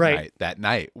blues at night that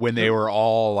night when they were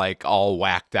all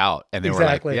whacked out, and they were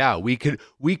like, "Yeah, we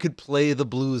could play the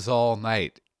blues all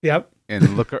night." Yep,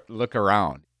 and look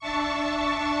around.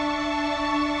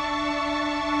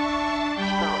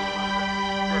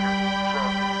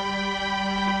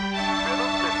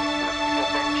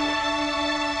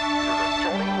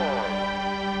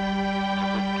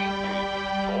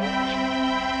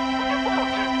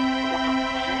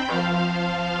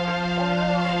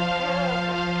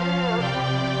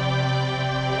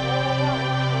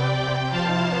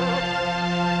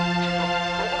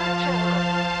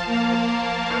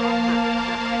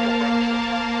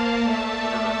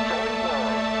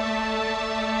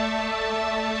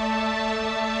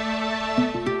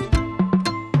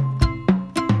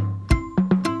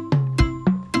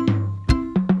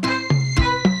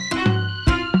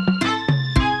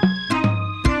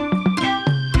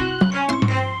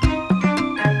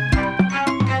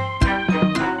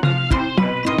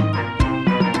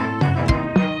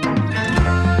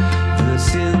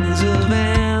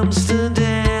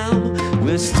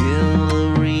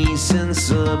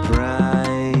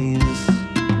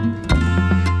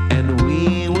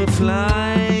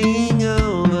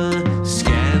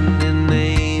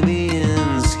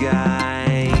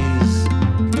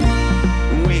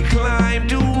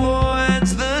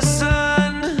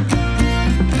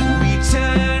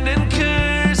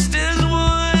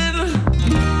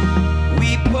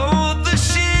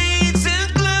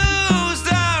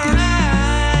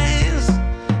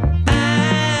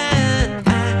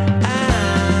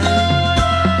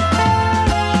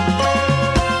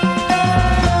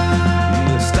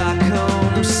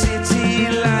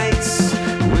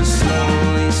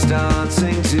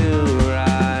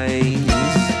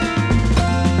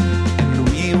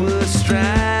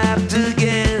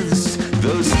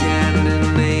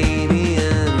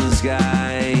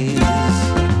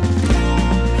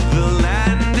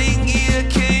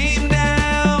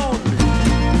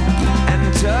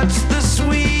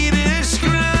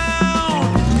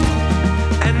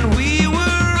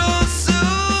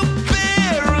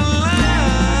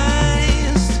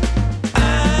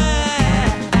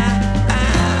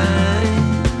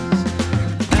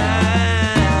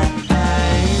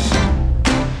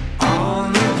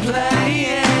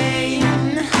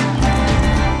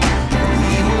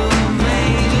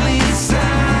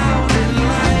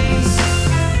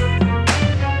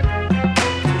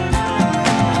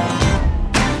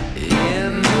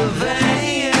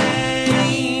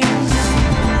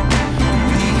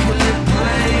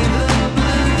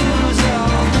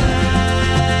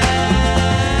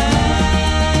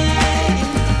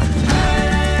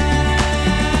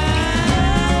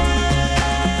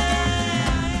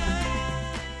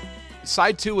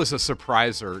 Side 2 was a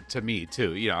surpriser to me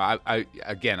too.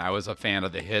 I was a fan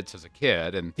of the hits as a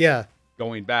kid, and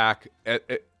going back, but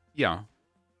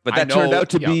that turned out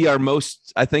to be our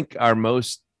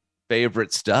most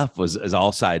favorite stuff is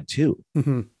all side 2.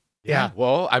 Mm-hmm. Yeah.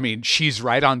 Well, I mean, She's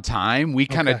Right on Time. We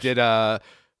kind of did a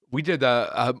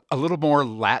little more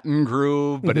Latin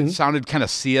groove, but it sounded kind of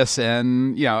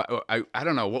CSN. I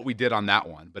don't know what we did on that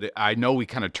one, but I know we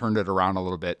kind of turned it around a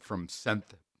little bit from synth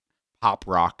pop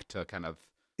rock to kind of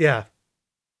a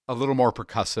little more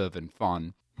percussive and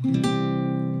fun.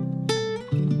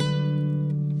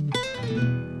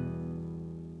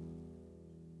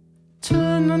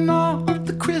 Turning off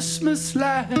the Christmas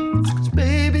lights, 'cause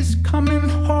baby's coming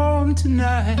home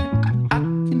tonight. I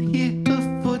can hear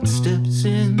her footsteps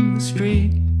in the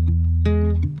street.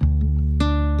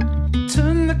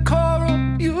 Turn the choral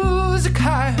music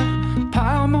higher,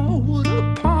 pile more wood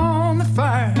upon the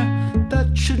fire.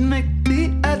 That should make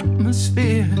the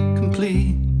atmosphere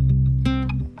complete.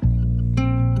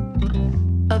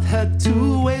 I've had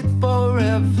to wait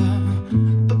forever,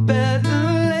 but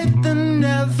better late than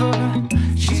never.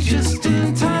 She's just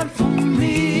in time for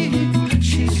me.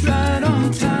 She's right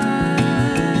on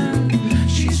time.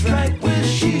 She's right where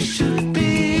she should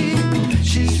be.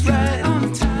 She's right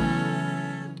on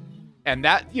time. And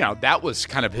that was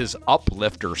kind of his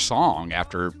uplifter song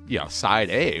after, side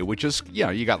A, which is,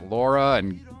 you got Laura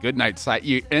and Goodnight Saigon.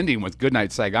 You ending with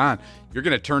Goodnight Saigon. You're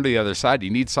going to turn to the other side. You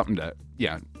need something to,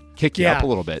 kick you up a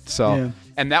little bit. So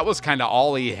And that was kind of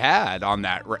all he had on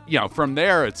that. From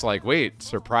there, it's like, wait,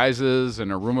 Surprises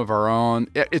and A Room of Our Own.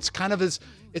 It's kind of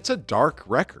it's a dark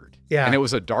record. Yeah. And it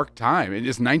was a dark time. It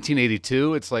is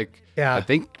 1982. It's like, Yeah. I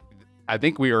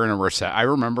think we were in a recession. I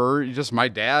remember just my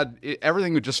dad,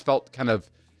 everything just felt kind of,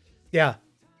 Yeah.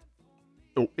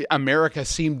 America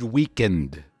seemed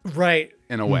weakened. Right.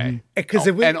 In a way. Because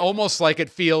and almost like it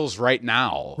feels right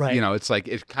now. Right. It's like,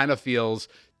 it kind of feels.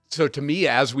 So to me,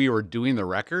 as we were doing the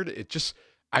record,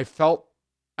 I felt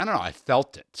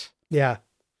it. Yeah.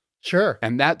 Sure.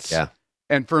 And that's,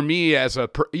 and for me I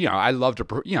love to,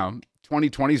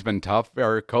 2020's been tough,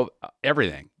 or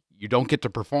everything. You don't get to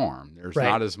perform. There's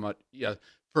not as much. Yeah.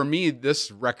 For me,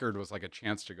 this record was like a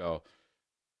chance to go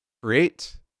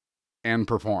create and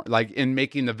perform, like in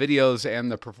making the videos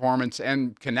and the performance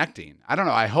and connecting. I don't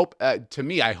know. I hope, to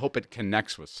me, I hope it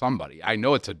connects with somebody. I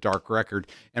know it's a dark record,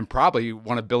 and probably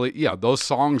one of those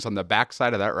songs on the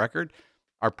backside of that record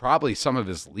are probably some of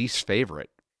his least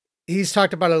favorite. He's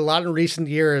talked about it a lot in recent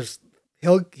years.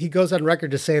 He goes on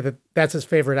record to say that that's his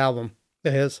favorite album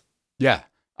of his. Yeah.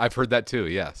 I've heard that too.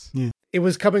 Yes. Yeah. It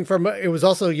was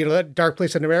also, that Dark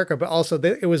Place in America, but also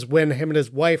it was when him and his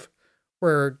wife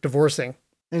were divorcing.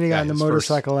 And he got in a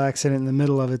motorcycle accident in the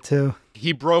middle of it too.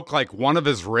 He broke like one of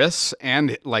his wrists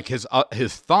and like his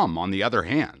thumb on the other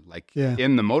hand,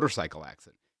 in the motorcycle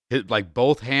accident. Like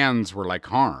both hands were like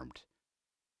harmed.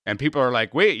 And people are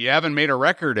like, wait, you haven't made a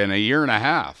record in a year and a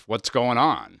half. What's going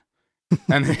on?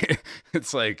 And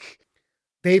it's like,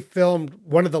 they filmed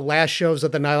one of the last shows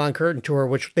of the Nylon Curtain tour,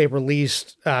 which they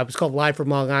released. It was called Live from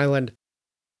Long Island,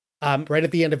 right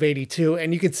at the end of 82.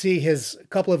 And you can see a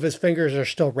couple of his fingers are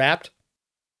still wrapped.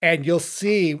 And you'll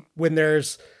see when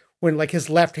like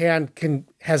his left hand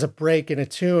has a break in a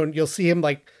tune, you'll see him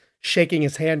like shaking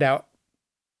his hand out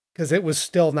because it was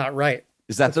still not right.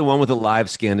 Is that the one with the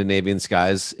live Scandinavian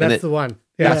skies? That's the one.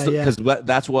 Yeah.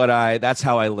 That's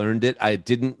how I learned it. I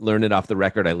didn't learn it off the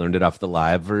record. I learned it off the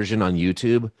live version on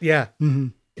YouTube. Yeah.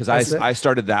 Because I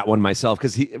started that one myself.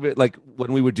 Because he, like,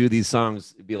 when we would do these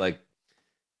songs, it'd be like,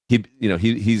 he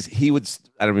would,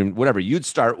 I don't mean, whatever, you'd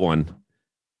start one.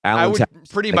 I would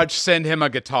pretty much send him a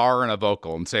guitar and a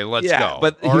vocal and say, let's go.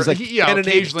 But he's like,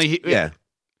 occasionally, I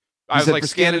was like,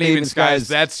 Scandinavian Skies,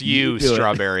 that's you,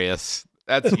 Strawberries.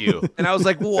 That's you. And I was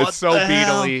like, what? It's so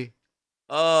Beatley.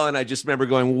 Oh, and I just remember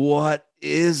going, what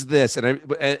is this?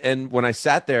 And when I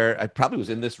sat there, I probably was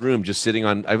in this room just sitting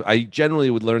on, I generally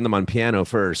would learn them on piano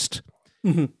first.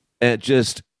 Mm-hmm. And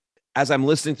just as I'm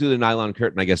listening through the Nylon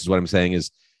Curtain, I guess is what I'm saying is,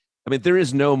 I mean, there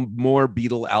is no more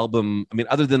Beatle album. I mean,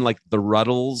 other than like the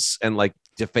Ruddles and like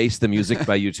Deface the Music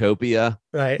by Utopia.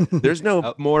 Right. There's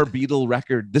no more Beatle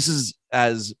record. This is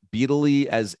as Beatle-y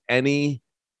as any,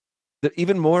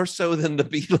 even more so than the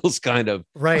Beatles, kind of.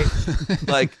 Right.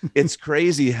 Like, it's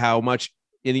crazy how much,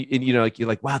 like, you're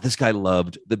like, wow, this guy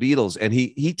loved the Beatles. And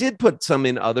he did put some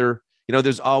in other,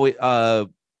 there's always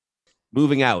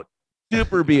Moving Out,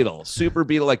 super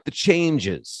Beatle, like The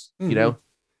Changes,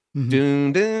 Mm-hmm.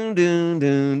 Doon, doon, doon,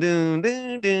 doon, doon,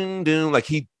 doon, doon, doon. Like,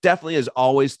 he definitely is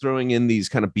always throwing in these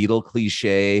kind of Beatle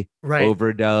cliche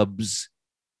overdubs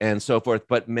and so forth.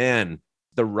 But man,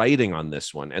 the writing on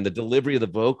this one and the delivery of the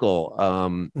vocal,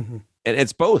 and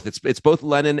it's both. It's both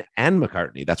Lennon and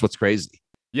McCartney. That's what's crazy.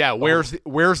 Yeah, where's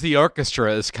the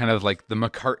orchestra is kind of like the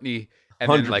McCartney,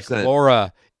 and 100%. Then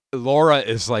like Laura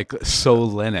is like so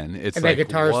Lennon. It's and like that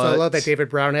guitar solo that David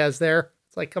Brown has there.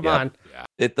 It's like, come on.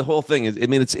 Yeah. The whole thing is, I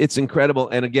mean, it's incredible.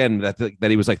 And again, that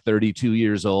he was like 32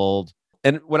 years old.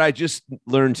 And what I just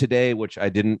learned today, which I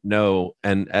didn't know,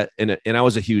 and I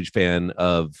was a huge fan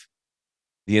of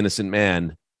The Innocent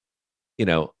Man,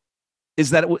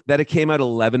 is that it came out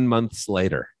 11 months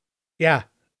later. Yeah.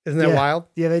 Isn't that wild?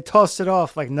 Yeah, they tossed it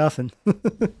off like nothing.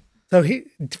 So he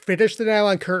finished the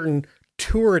Nylon Curtain,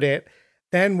 toured it,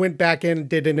 then went back in and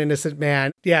did An Innocent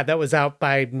Man. Yeah, that was out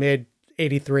by mid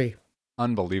 83.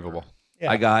 Unbelievable.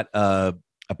 Yeah. I got a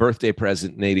birthday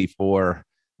present in 84,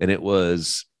 and it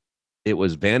was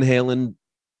Van Halen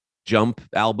Jump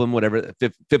album, whatever,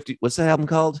 50, what's that album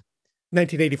called?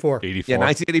 1984. 84. Yeah,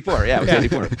 1984. Yeah, it was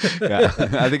 84.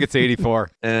 Yeah, I think it's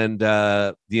 84. And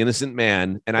The Innocent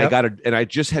Man, and I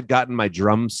just had gotten my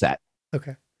drum set.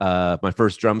 Okay. My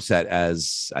first drum set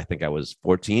as I think I was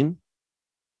 14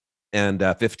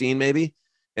 and 15 maybe.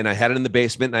 And I had it in the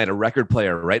basement, and I had a record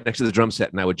player right next to the drum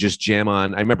set, and I would just jam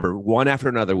on. I remember one after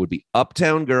another would be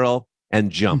Uptown Girl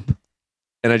and Jump.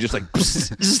 And I just like,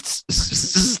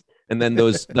 and then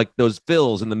those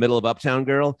fills in the middle of Uptown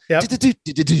Girl. Yep.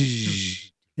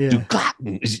 Yeah.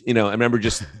 I remember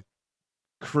just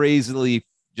crazily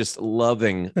just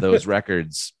loving those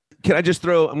records. Can I just I'm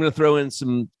going to throw in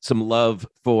some love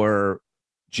for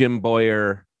Jim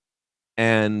Boyer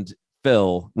and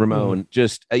Phil Ramone,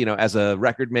 just, as a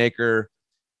record maker,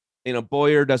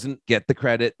 Boyer doesn't get the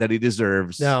credit that he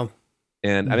deserves. No.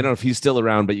 And I don't know if he's still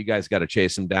around, but you guys got to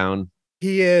chase him down.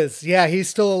 He is. Yeah, he's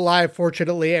still alive,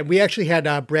 fortunately. And we actually had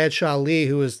Bradshaw Lee,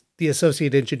 who was the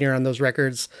associate engineer on those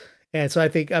records. And so I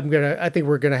think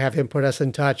we're gonna have him put us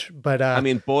in touch. But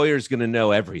Boyer's gonna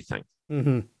know everything.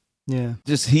 Mm-hmm. Yeah.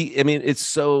 It's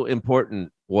so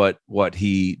important what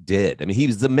he did. I mean, he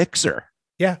was the mixer.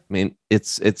 Yeah. I mean,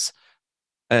 it's it's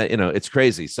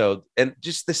crazy. So, and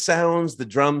just the sounds, the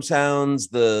drum sounds,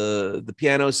 the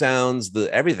piano sounds,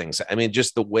 the everything. I mean,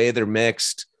 just the way they're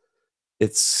mixed,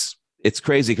 it's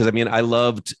crazy. Cause I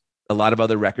loved a lot of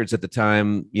other records at the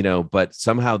time, but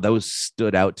somehow those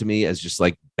stood out to me as just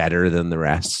like better than the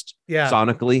rest. Yeah.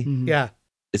 Sonically. Mm-hmm. Yeah.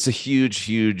 It's a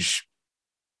huge,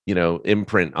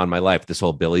 imprint on my life, this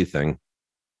whole Billy thing.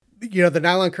 The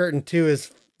Nylon Curtain too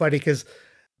is funny because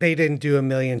they didn't do a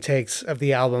million takes of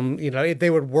the album. They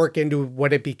would work into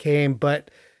what it became,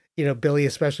 but Billy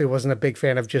especially wasn't a big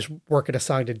fan of just working a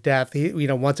song to death. He,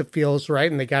 once it feels right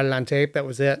and they got it on tape, that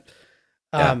was it.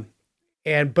 Yeah.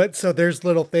 But so there's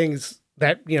little things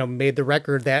that, made the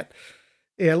record that,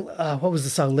 what was the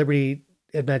song Liberty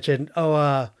had mentioned? In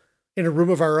a Room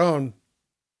of Our Own,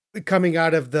 coming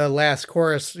out of the last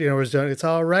chorus, was doing, it's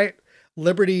all right.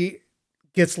 Liberty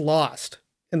gets lost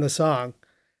in the song,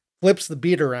 flips the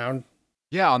beat around.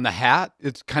 Yeah, on the hat,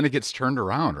 it kind of gets turned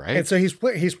around, right? And so he's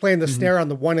playing the snare on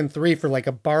the 1 and 3 for like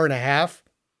a bar and a half.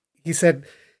 He said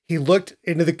he looked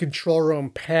into the control room,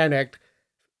 panicked,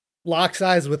 locks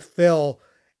eyes with Phil,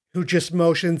 who just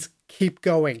motions, keep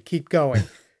going,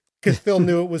 because Phil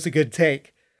knew it was a good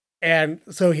take. And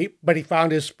so he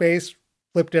found his space,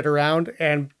 flipped it around,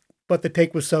 but the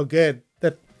take was so good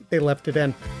that they left it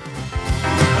in.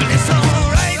 It's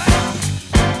all right.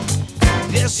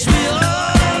 Yes, we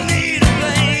all need a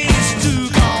place to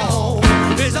go.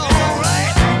 It's all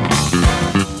right.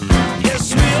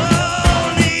 Yes, we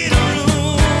all need a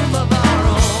room of our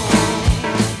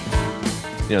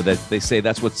own. That they say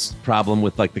that's what's problem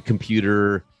with like the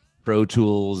computer Pro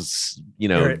Tools,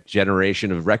 Right.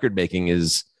 generation of record making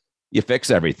is you fix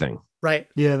everything. Right.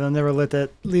 Yeah, they'll never leave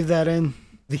that in.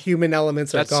 The human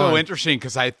elements are That's gone. so interesting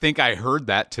because I think I heard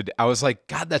that today. I was like,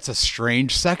 God, that's a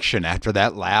strange section after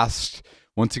that last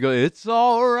one to go. It's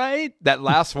all right. That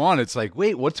last one, it's like,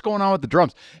 wait, what's going on with the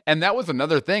drums? And that was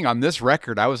another thing on this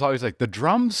record. I was always like, the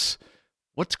drums,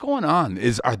 what's going on?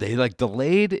 Are they like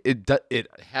delayed? It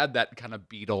had that kind of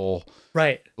Beatle,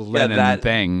 right, Lennon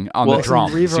thing on the Some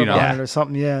drums, reverb you on know? it or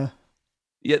something. Yeah.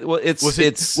 Yeah, well, Was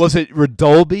it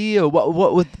Dolby or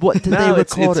what did No, they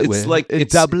it's record it with? it's like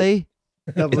it's doubly.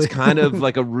 It's kind of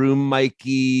like a room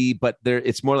mic-y, but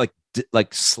it's more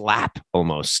like slap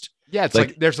almost. Yeah, it's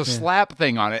like there's a slap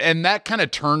thing on it, and that kind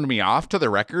of turned me off to the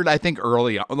record. I think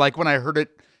early on, like when I heard it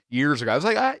years ago, I was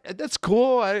like, "That's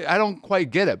cool." I don't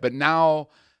quite get it, but now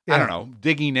I don't know.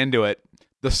 Digging into it,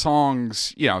 the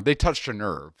songs, they touched a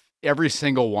nerve. Every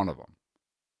single one of them.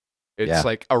 It's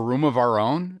like a room of our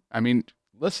own. I mean,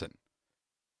 listen,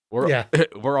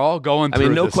 we're all going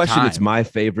through. No this question, time. it's my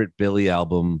favorite Billy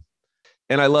album,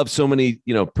 and I love so many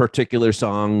particular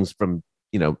songs from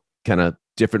kind of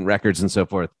different records and so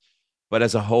forth. But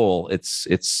as a whole, it's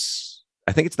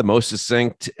I think it's the most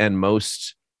succinct and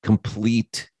most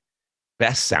complete,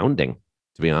 best sounding,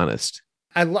 to be honest.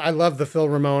 I love the Phil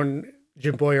Ramone,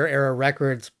 Jim Boyer era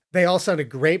records. They all sounded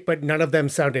great, but none of them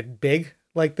sounded big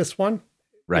like this one.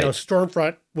 Right.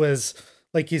 Stormfront was,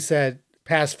 like you said,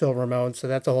 past Phil Ramone, so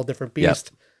that's a whole different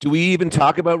beast. Yep. Do we even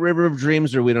talk about River of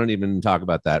Dreams, or we don't even talk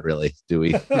about that, really? Do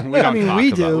we? We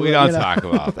don't talk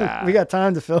about that. We got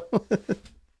time to fill.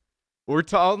 We're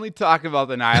only talking about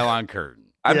the Nylon Curtain.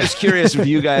 I'm just curious if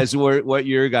you guys, what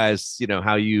your guys,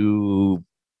 how you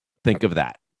think of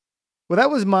that. Well, that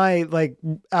was my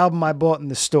album I bought in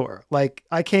the store. Like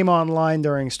I came online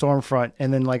during Stormfront,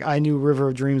 and then I knew River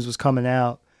of Dreams was coming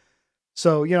out.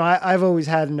 So, I've always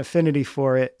had an affinity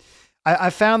for it. I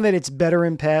found that it's better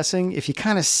in passing. If you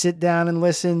kind of sit down and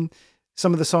listen,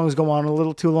 some of the songs go on a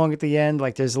little too long at the end.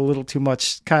 Like there's a little too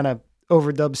much kind of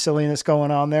overdub silliness going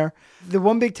on there. The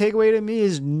one big takeaway to me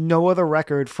is no other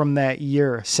record from that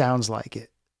year sounds like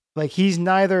it. Like he's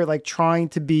neither trying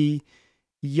to be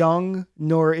young,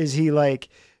 nor is he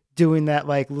doing that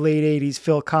late 80s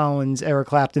Phil Collins, Eric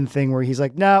Clapton thing where he's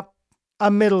like, nope,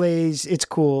 I'm middle-aged. It's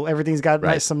cool. Everything's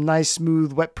got some nice,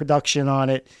 smooth, wet production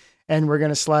on it. And we're going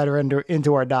to slide her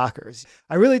into our Dockers.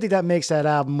 I really think that makes that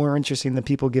album more interesting than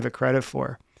people give it credit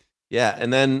for. Yeah.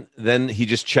 And then he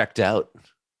just checked out.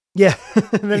 Yeah.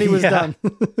 And then he was done.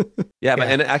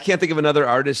 And I can't think of another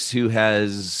artist who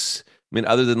has I mean,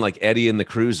 other than like Eddie and the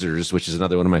Cruisers, which is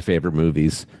another one of my favorite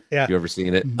movies. Yeah. Have you ever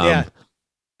seen it? Yeah.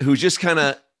 Who just kind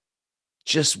of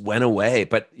just went away.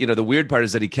 But, you know, the weird part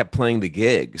is that he kept playing the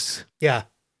gigs. Yeah.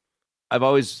 I've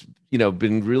always, you know,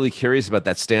 been really curious about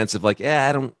that stance of like, yeah,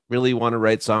 I don't really want to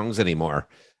write songs anymore.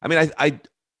 I mean, I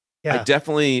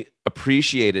definitely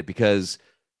appreciate it because,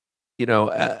 you know,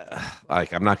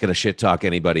 like I'm not going to shit talk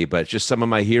anybody, but just some of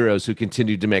my heroes who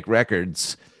continued to make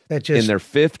records in their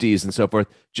 50s and so forth,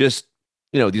 just,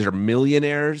 you know, these are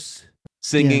millionaires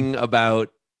singing about,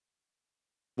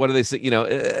 what do they say? You know,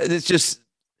 it's just,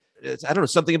 I don't know,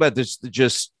 something about this,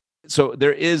 just, so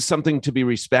there is something to be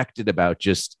respected about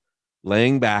just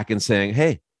laying back and saying,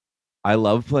 hey, I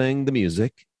love playing the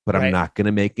music, but I'm not going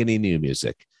to make any new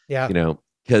music. Yeah. You know,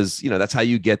 because, you know, that's how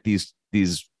you get these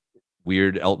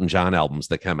weird Elton John albums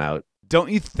that come out. Don't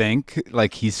you think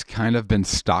like he's kind of been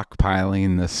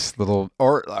stockpiling this little,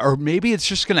 or maybe it's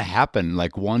just going to happen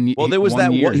like one. Well, there was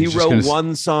one that year, one, he he's just wrote gonna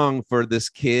one song for this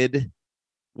kid.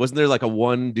 Wasn't there like a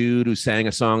one dude who sang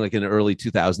a song like in the early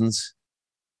 2000s?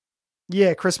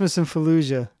 Yeah, Christmas in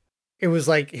Fallujah. It was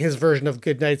like his version of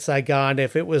Goodnight Saigon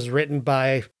if it was written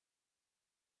by,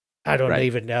 I don't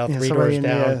even know, Three Doors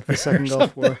Down. The second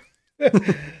Gulf War.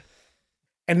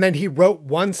 And then he wrote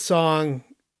one song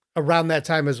around that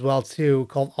time as well, too,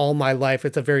 called All My Life.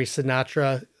 It's a very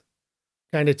Sinatra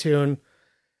kind of tune.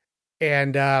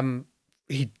 And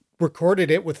he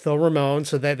recorded it with Phil Ramone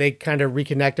so that they kind of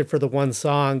reconnected for the one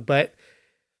song. But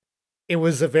it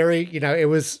was a very, you know, it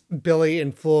was Billy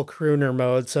in full crooner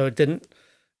mode. So it didn't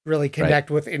really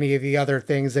connect with any of the other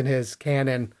things in his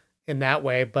canon in that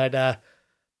way. But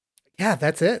yeah,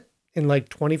 that's it. In like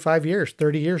 25 years,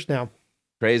 30 years now.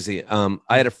 Crazy. I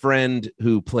had a friend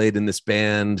who played in this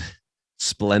band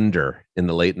Splendor in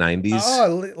the late 90s.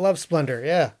 Oh, I love Splendor.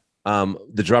 Yeah.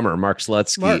 The drummer, Mark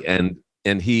Slutsky,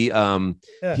 and he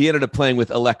ended up playing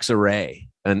with Alexa Ray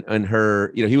and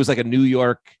her, you know, he was like a New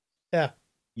York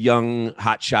young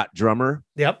hotshot drummer.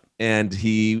 Yep. And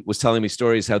he was telling me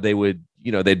stories how they would,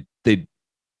 you know, they'd be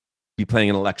playing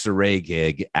an Alexa Ray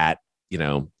gig at, you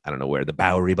know, I don't know where, the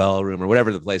Bowery Ballroom or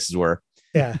whatever the places were.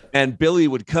 Yeah. And Billy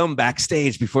would come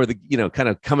backstage before the, you know, kind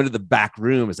of come into the back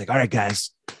room. It's like, all right,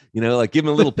 guys, you know, like give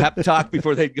him a little pep talk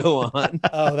before they'd go on.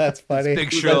 Oh, that's funny.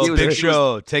 Big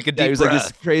show. Take a deep breath. He was like,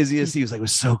 this craziest. He was like, it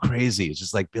was so crazy. It's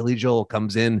just like Billy Joel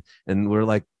comes in and we're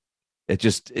like,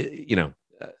 you know,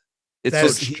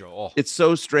 it's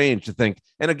so strange to think.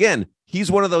 And again, he's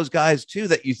one of those guys too,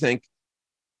 that you think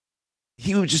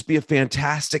he would just be a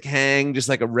fantastic hang, just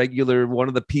like a regular one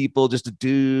of the people, just a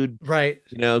dude, right?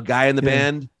 You know, guy in the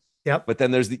band. Yep. But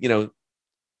then there's the, you know,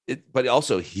 but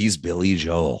also he's Billy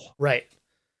Joel, right?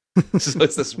 So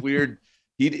it's this weird.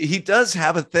 He does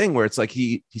have a thing where it's like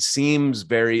he seems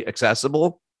very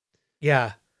accessible.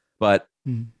 Yeah. But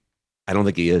I don't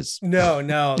think he is. No,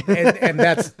 and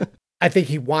that's. I think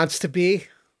he wants to be,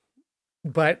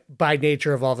 but by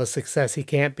nature of all the success, he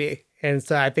can't be. And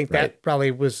so I think that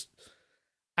probably was.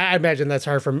 I imagine that's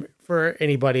hard for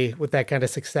anybody with that kind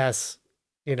of success,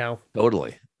 you know.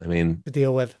 Totally. I mean, to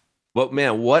deal with. Well,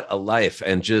 man, what a life.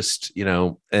 And just, you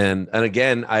know, and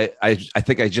again, I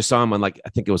think I just saw him on, like, I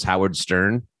think it was Howard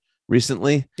Stern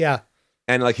recently. Yeah.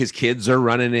 And like his kids are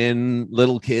running in,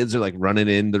 little kids are like running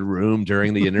in the room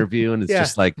during the interview. And it's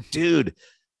just like, dude,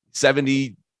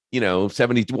 70, you know,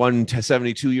 71 to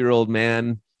 72-year-old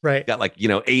man. Right. Got like, you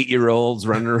know, 8-year-olds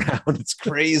running around. It's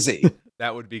crazy.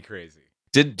 That would be crazy.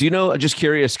 Do you know, just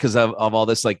curious because of all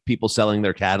this, like people selling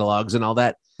their catalogs and all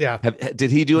that. Yeah. Did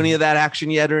he do any of that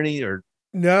action yet or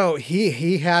No,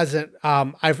 he hasn't.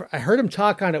 I heard him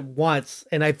talk on it once,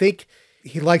 and I think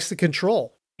he likes the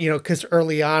control, you know, because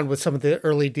early on with some of the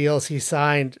early deals he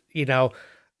signed, you know,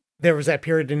 there was that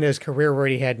period in his career where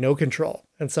he had no control.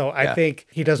 And so I think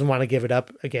he doesn't want to give it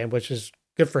up again, which is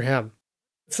good for him.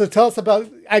 So tell us about,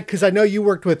 because I know you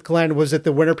worked with Glenn. Was it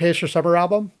the Winter Pacer Summer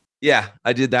album? Yeah,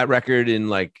 I did that record in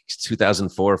like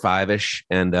 2004 or 5-ish.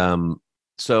 And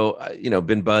so, you know,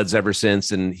 been buds ever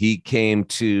since. And he came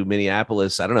to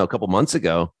Minneapolis, I don't know, a couple months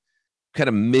ago, kind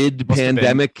of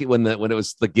mid-pandemic when it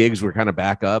was the gigs were kind of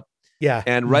back up. Yeah.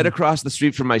 And right across the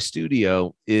street from my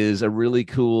studio is a really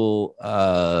cool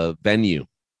venue.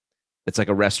 It's like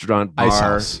a restaurant bar. Ice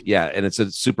house. Yeah. And it's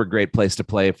a super great place to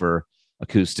play for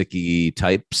acoustic-y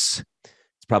types.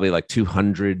 It's probably like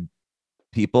 200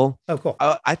 people. Oh, cool.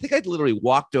 I think I literally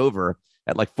walked over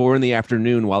at like 4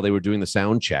 PM while they were doing the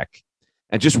sound check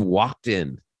and just walked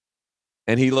in.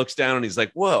 And he looks down and he's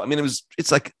like, whoa. I mean,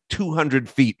 it's like 200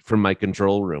 feet from my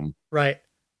control room. Right.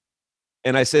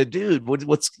 And I said, dude,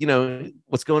 what's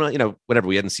going on? You know, whatever.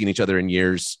 We hadn't seen each other in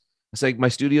years. It's like, my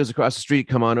studio's across the street.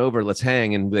 Come on over. Let's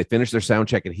hang. And they finished their sound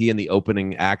check. And he and the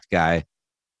opening act guy,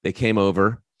 they came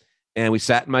over and we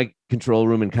sat in my control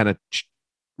room and kind of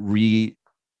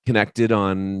reconnected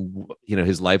on,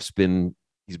 his life's been,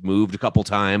 he's moved a couple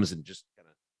times and just kind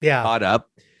of caught up.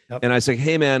 Yep. And I was like,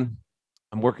 hey, man,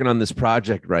 I'm working on this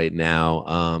project right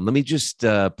now. Let me just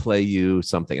play you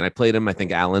something. And I played him, I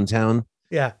think, Allentown.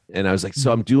 Yeah. And I was like,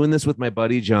 so I'm doing this with my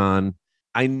buddy, John.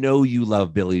 I know you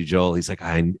love Billy Joel. He's like,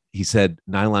 he said,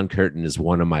 Nylon Curtain is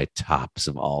one of my tops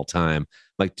of all time. I'm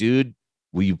like, dude,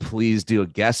 will you please do a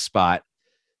guest spot?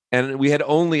 And we had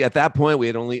only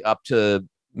up to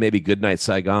maybe Goodnight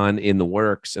Saigon in the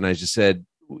works. And I just said,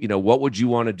 what would you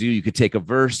want to do? You could take a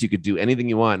verse, you could do anything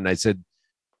you want. And I said,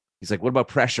 he's like, what about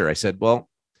Pressure? I said, well,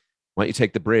 why don't you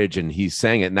take the bridge? And he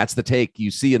sang it. And that's the take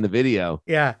you see in the video.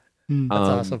 Yeah. That's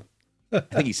awesome. I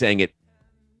think he sang it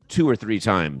 2 or 3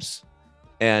 times.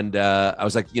 And I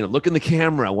was like, look in the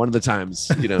camera one of the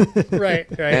times, Right.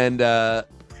 And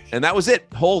that was it.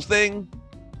 Whole thing,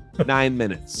 9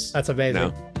 minutes. That's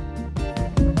amazing.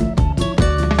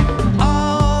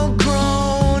 All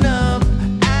grown up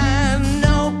and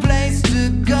no place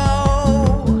to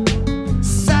go.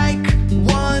 Psych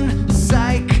 1,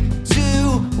 Psych 2,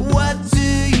 what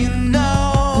do you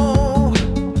know?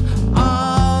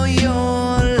 All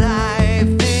your life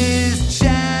is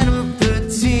Channel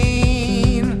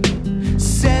 13,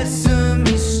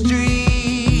 Sesame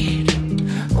Street.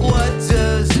 What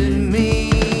does it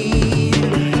mean?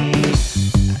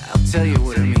 I'll tell you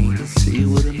what it means. See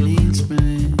what it means,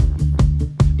 man.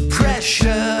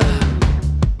 Pressure.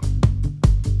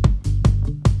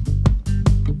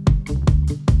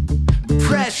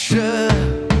 Pressure.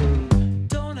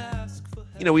 Don't ask for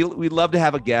help. We'd love to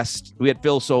have a guest. We had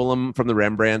Phil Solem from the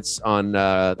Rembrandts on,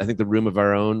 I think, the Room of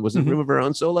Our Own. Was it Room of Our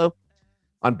Own solo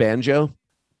on banjo?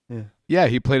 Yeah,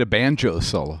 he played a banjo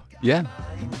solo. Yeah.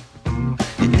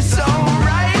 It's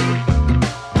alright.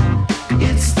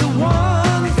 It's the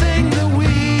one thing that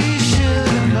we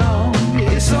should know.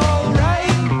 It's alright.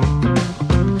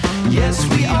 Yes,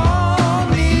 we all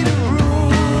need a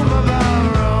room of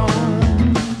our own.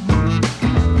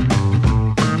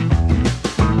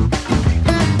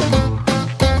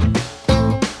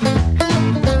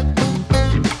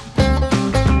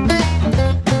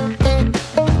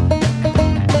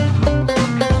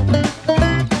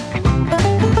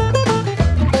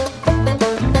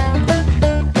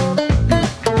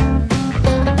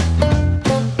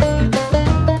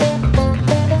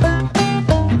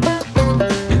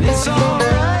 And it's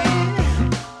alright.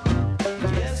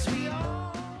 Yes, we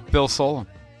all. Phil Solem.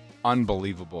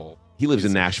 Unbelievable. He lives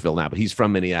in Nashville now, but he's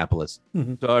from Minneapolis.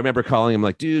 So I remember calling him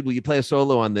like, dude, will you play a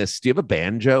solo on this? Do you have a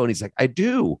banjo? And he's like, I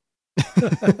do.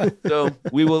 So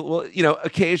we'll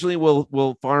occasionally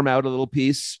we'll farm out a little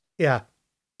piece. Yeah.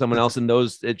 Someone else, and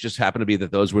it just happened to be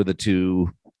that those were the 2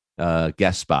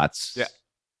 guest spots. Yeah.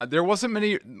 There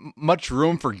wasn't much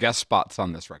room for guest spots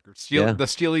on this record. The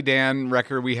Steely Dan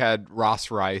record, we had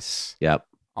Ross Rice Yep.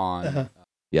 on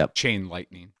Yep. Chain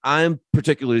Lightning. I'm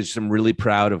particularly just really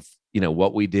proud of,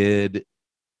 what we did.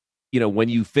 When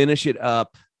you finish it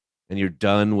up and you're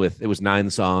done with, it was 9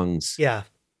 songs. Yeah.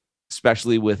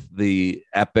 Especially with the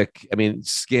epic. I mean,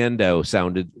 Scando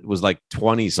was like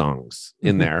 20 songs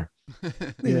in there.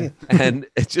 Yeah. And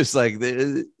it's just like,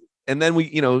 and then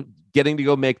we, getting to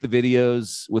go make the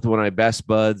videos with one of my best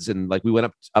buds. And like, we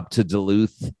went up to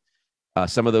Duluth.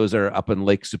 Some of those are up in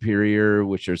Lake Superior,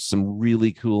 which are some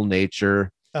really cool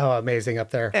nature. Oh, amazing up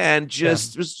there. And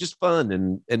it was just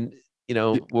fun. And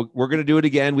we're going to do it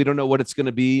again. We don't know what it's going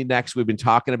to be next. We've been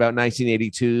talking about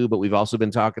 1982, but we've also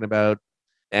been talking about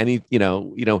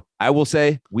I will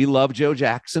say we love Joe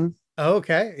Jackson. Oh,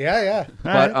 okay. Yeah.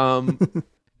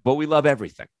 But we love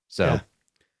everything. So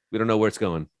we don't know where it's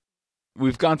going.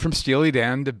 We've gone from Steely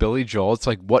Dan to Billy Joel. It's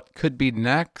like, what could be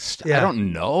next? Yeah. I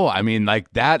don't know. I mean,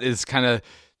 like, that is kind of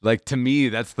like, to me,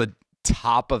 that's the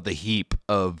top of the heap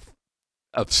of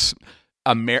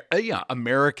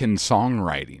American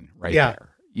songwriting right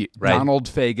there. Right. Donald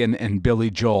Fagen and Billy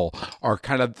Joel are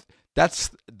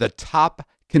that's the top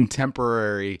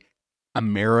contemporary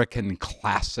American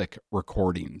classic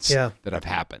recordings that have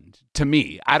happened to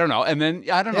me. I don't know. And then,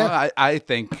 I don't know. I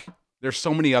think there's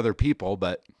so many other people,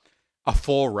 but a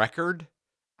full record,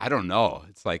 I don't know.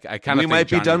 It's like, I kind of we might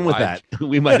be done with that.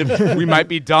 We might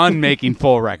be done making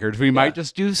full records. We might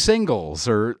just do singles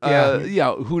or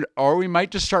or we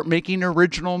might just start making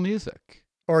original music.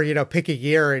 Or pick a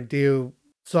year and do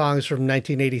songs from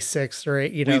 1986 or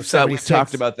we've 76.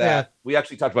 talked about that. Yeah. We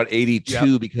actually talked about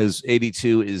 82 because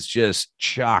 82 is just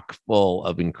chock full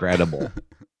of incredible.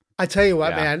 I tell you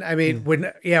what, Yeah. man. I mean, when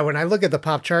I look at the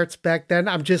pop charts back then,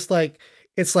 I'm just like,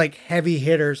 it's like heavy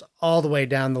hitters all the way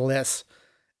down the list.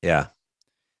 Yeah.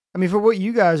 I mean, for what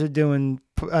you guys are doing,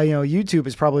 YouTube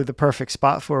is probably the perfect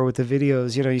spot for it with the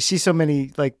videos. You see so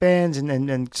many like bands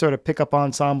and sort of pickup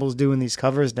ensembles doing these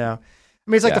covers now. I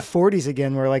mean, it's like Yeah. the 40s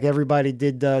again, where like everybody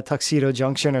did Tuxedo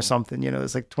Junction or something.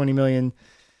 There's like 20 million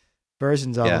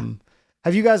versions of Yeah. them.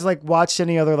 Have you guys like watched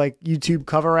any other like YouTube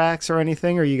cover acts or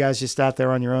anything? Or are you guys just out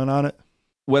there on your own on it?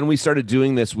 When we started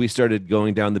doing this, we started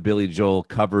going down the Billy Joel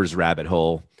covers rabbit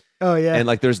hole. Oh yeah. And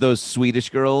like there's those Swedish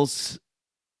girls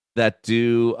that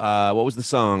do what was the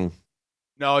song?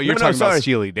 No, you're No, talking about sorry.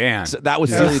 Steely Dan. So that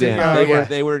was Yeah. Steely Dan. Oh, they yeah. were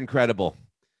they were incredible.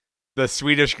 The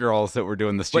Swedish girls that were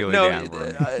doing the But Steely no, Dan.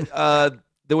 were-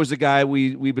 there was a guy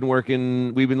we've been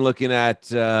looking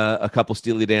at a couple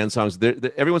Steely Dan songs.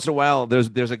 Every once in a while,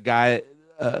 there's a guy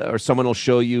or someone will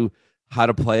show you how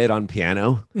to play it on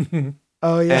piano,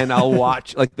 Oh yeah. and I'll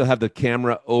watch. Like they'll have the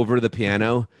camera over the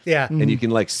piano, Yeah. and you can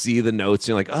like see the notes. And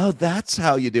you're like, oh, that's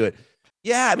how you do it.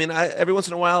 Yeah, I mean, every once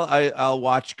in a while, I'll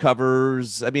watch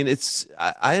covers. I mean,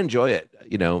 I enjoy it.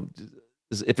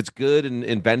 If it's good and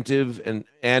inventive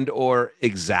and or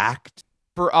exact.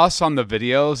 For us on the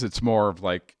videos, it's more of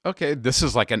like, okay, this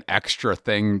is like an extra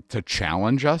thing to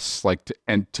challenge us, like,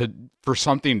 for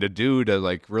something to do to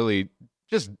like really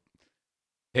just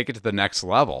take it to the next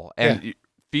level. And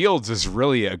Fields is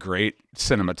really a great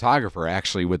cinematographer,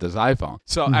 actually, with his iPhone.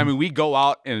 So, I mean, we go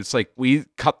out and it's like we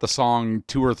cut the song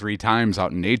 2 or 3 times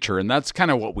out in nature, and that's kind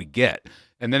of what we get.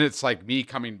 And then it's like me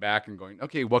coming back and going,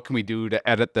 okay, what can we do to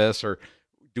edit this? Or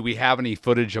do we have any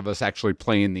footage of us actually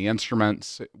playing the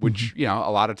instruments? Which, a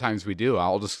lot of times we do.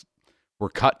 We're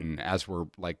cutting as we're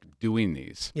like doing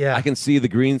these. Yeah. I can see the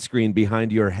green screen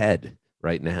behind your head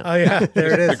right now. Oh yeah,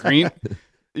 there it is.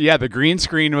 The green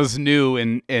screen was new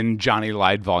in Johnny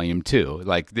Lied Volume 2.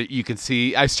 Like you can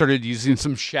see, I started using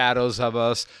some shadows of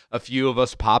us. A few of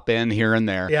us pop in here and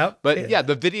there. Yep. But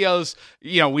the videos,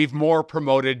 we've more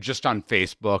promoted just on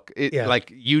Facebook. Like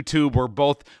YouTube, we're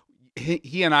both,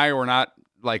 he and I were not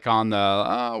like on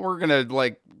the, we're going to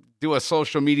like do a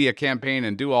social media campaign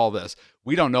and do all this.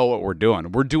 We don't know what we're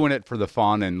doing. We're doing it for the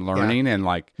fun and learning and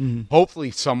like, hopefully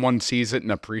someone sees it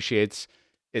and appreciates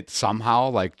it somehow,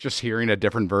 like just hearing a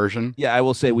different version. Yeah, I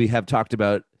will say we have talked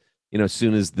about, as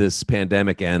soon as this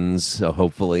pandemic ends,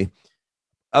 hopefully.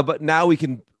 But now we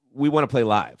want to play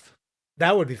live.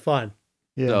 That would be fun.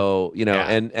 Yeah. So,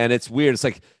 and it's weird. It's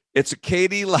like, it's a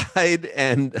Katie Lied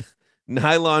and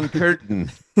Nylon Curtain.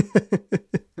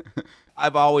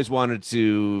 I've always wanted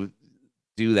to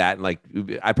do that. And like,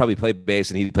 I probably play bass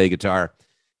and he'd play guitar.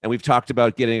 And we've talked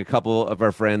about getting a couple of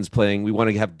our friends playing. We want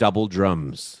to have double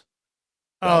drums.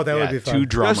 Oh, that would be fun. 2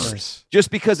 drummers.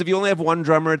 Just because if you only have one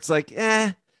drummer, it's like,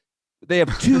 they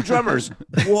have 2 drummers.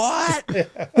 What?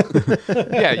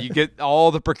 You get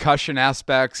all the percussion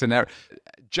aspects and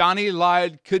Johnny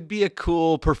Lied could be a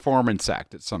cool performance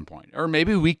act at some point. Or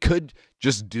maybe we could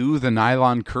just do the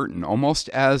Nylon Curtain almost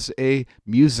as a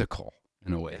musical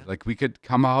in a way. Like we could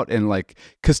come out and like,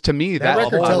 because to me That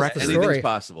record tells the Anything's story.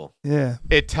 possible. Yeah.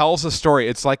 it tells a story.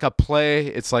 It's like a play.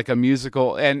 It's like a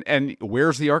musical. And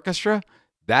where's the orchestra?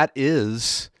 That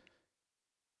is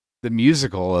the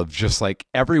musical of just like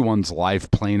everyone's life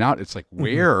playing out. It's like,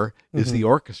 where is the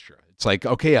orchestra? It's like,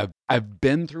 okay, I've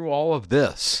been through all of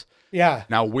this. Yeah.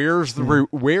 Now where's the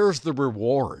where's the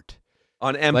reward?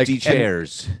 On empty Like,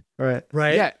 chairs. Right.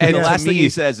 Right. Yeah, And and the to last thing me, he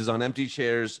says is on empty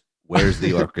chairs, where's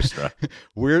the orchestra?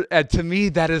 to me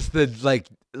that is the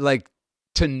like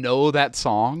to know that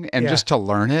song and just to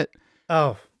learn it.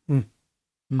 Oh.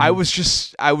 I was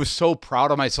so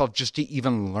proud of myself just to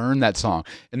even learn that song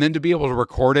and then to be able to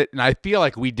record it. And I feel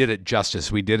like we did it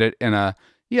justice. We did it in a,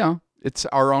 it's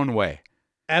our own way.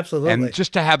 Absolutely. And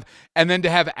just to have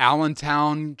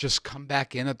Allentown just come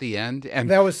back in at the end and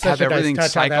that was such have a everything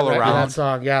nice touch on cycle that, around. that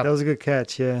song. Yeah. That was a good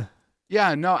catch. Yeah.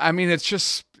 Yeah, no, I mean, it's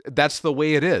just, that's the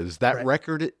way it is. That Right.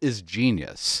 record is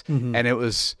genius. Mhm. And it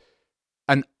was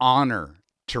an honor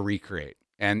to recreate.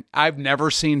 And I've never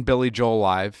seen Billy Joel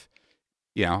live.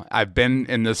 I've been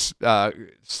in this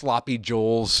Sloppy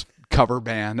Joel's cover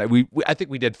band. I think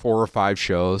we did 4 or 5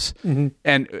 shows.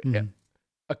 And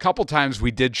a couple times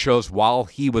we did shows while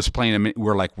he was playing them.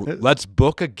 We're like, let's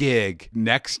book a gig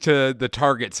next to the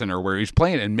Target Center where he's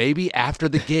playing. And maybe after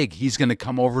the gig, he's going to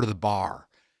come over to the bar.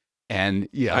 And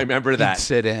I remember he'd that.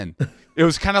 sit in. It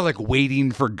was kind of like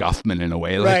waiting for Guffman in a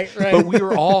way. Like, Right. But we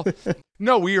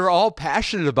were all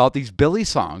passionate about these Billy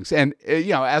songs. And,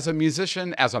 as a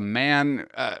musician, as a man,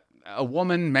 a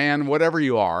woman, man, whatever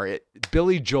you are,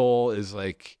 Billy Joel is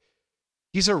like,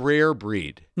 he's a rare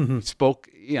breed. He spoke,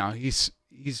 he's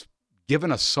given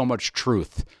us so much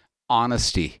truth,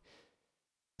 honesty.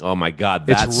 Oh my God,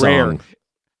 that It's song. rare.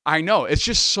 I know. It's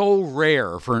just so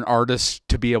rare for an artist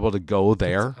to be able to go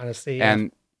there. Honestly, yeah.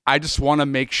 And I just want to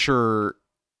make sure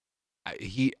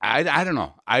I don't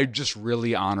know. I just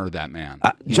really honor that man.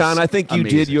 He's John, I think you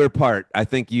did amazing. your part. I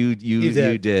think you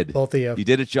did. Both of you. You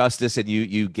did it justice, and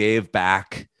you gave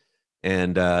back,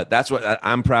 and that's what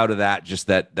I'm proud of. That just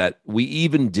that we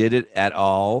even did it at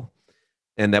all,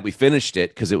 and that we finished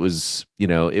it, because it was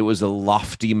it was a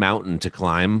lofty mountain to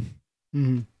climb,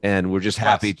 and we're just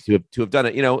happy to have done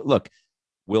it. Look,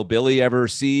 will Billy ever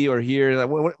see or hear?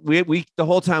 We the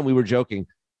whole time we were joking.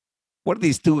 What are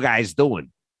these two guys doing?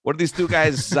 What are these two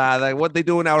guys? What are they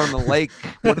doing out on the lake?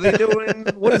 What are they doing?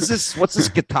 What is this? What's this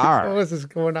guitar? What is this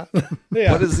going on?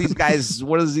 Yeah. What are these guys?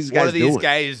 What are these guys doing?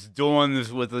 Guys doing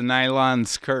this with the nylon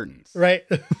curtains? Right.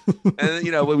 And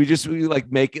we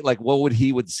like make it like what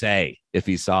he would say if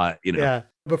he saw it. Yeah.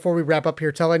 Before we wrap up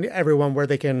here, telling everyone where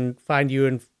they can find you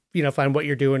and find what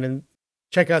you're doing and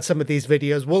check out some of these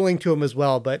videos. We'll link to them as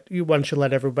well, but why don't you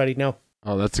let everybody know?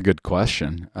 Oh, that's a good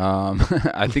question.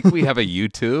 I think we have a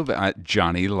YouTube at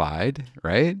Johnny Lied,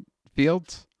 right?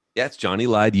 Fields? Yeah, it's Johnny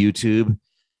Lied YouTube,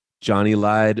 Johnny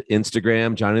Lied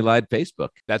Instagram, Johnny Lied Facebook.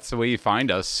 That's the way you find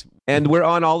us. And we're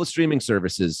on all the streaming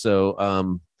services.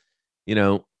 So,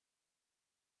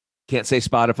 can't say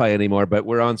Spotify anymore, but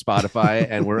we're on Spotify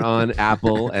and we're on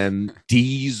Apple and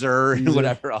Deezer and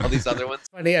whatever, all these other ones.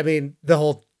 Funny, I mean, the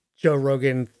whole Joe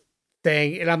Rogan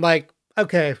thing. And I'm like,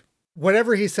 okay,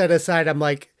 whatever he said aside, I'm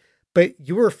like, but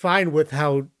you were fine with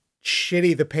how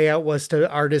shitty the payout was to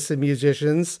artists and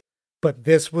musicians, but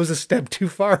this was a step too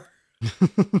far.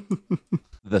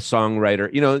 The songwriter,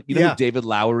 you know who David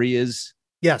Lowery is?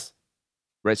 Yes.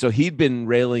 Right. So he'd been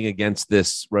railing against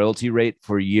this royalty rate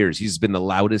for years. He's been the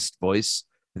loudest voice.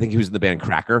 I think he was in the band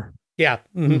Cracker. Yeah.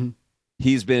 Mm-hmm.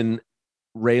 He's been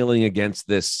railing against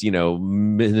this,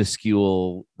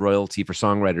 minuscule royalty for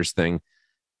songwriters thing.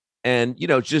 And,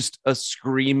 just a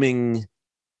screaming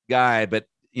guy, but,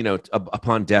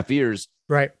 upon deaf ears.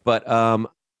 Right. But, I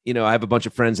have a bunch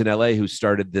of friends in LA who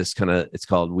started this it's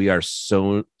called We Are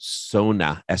Sona,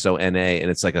 Sona, and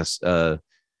it's like a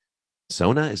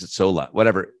Sona, is it Sola?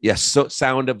 Whatever. Yes. So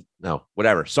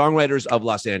Songwriters of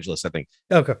Los Angeles, I think.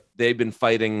 Okay. They've been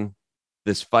fighting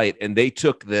this fight, and they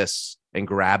took this and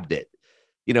grabbed it.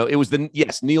 It was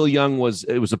Neil Young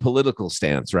it was a political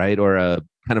stance, right? Or a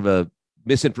kind of a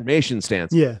misinformation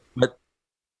stance. Yeah. But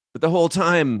the whole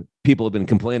time people have been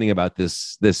complaining about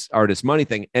this artist money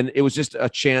thing. And it was just a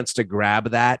chance to grab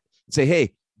that and say,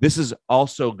 hey, this is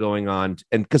also going on.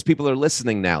 And because people are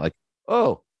listening now, like,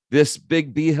 oh, this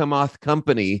big behemoth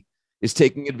company is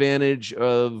taking advantage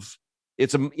of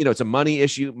it's a money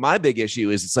issue. My big issue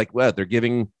is it's like, well, they're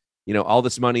giving, all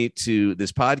this money to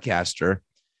this podcaster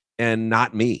and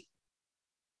not me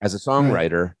as a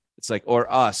songwriter. Right. It's like,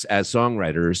 or us as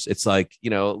songwriters. It's like,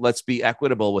 let's be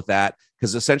equitable with that,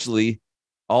 because essentially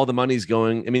all the money's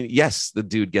going. I mean, yes, the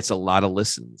dude gets a lot of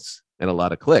listens and a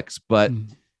lot of clicks, but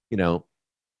pay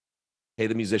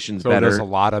the musicians better. There's a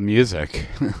lot of music.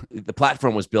 The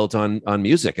platform was built on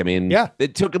music. I mean, yeah,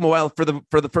 it took them a while for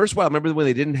the first while. Remember when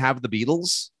they didn't have the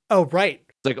Beatles? Oh, right.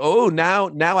 It's like, oh,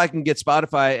 now I can get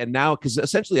Spotify, and now because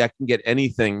essentially I can get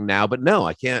anything now, but no,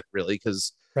 I can't really,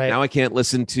 because now I can't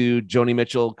listen to Joni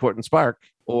Mitchell, Court and Spark,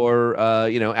 or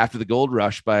After the Gold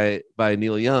Rush by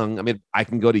Neil Young. I mean, I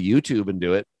can go to YouTube and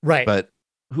do it, right? But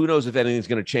who knows if anything's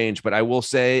going to change? But I will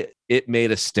say it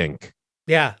made a stink.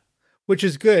 Yeah, which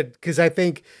is good, because I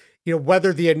think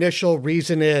whether the initial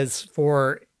reason is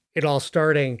for it all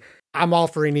starting, I'm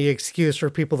offering the excuse for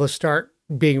people to start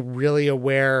being really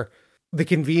aware. The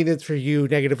convenience for you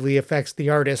negatively affects the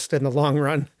artist in the long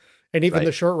run, and even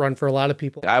the short run for a lot of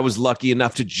people. I was lucky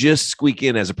enough to just squeak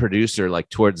in as a producer, like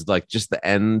towards like just the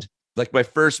end. Like my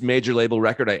first major label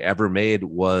record I ever made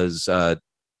was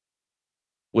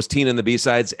Teen and the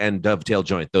B-Sides and Dovetail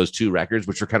Joint. Those two records,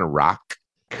 which were kind of rock,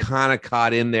 kind of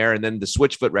caught in there. And then the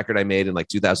Switchfoot record I made in like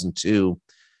 2002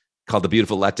 called The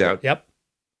Beautiful Letdown. Yep.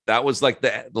 That was like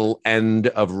the end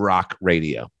of rock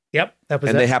radio. Yep. That was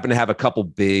and they happened to have a couple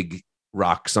big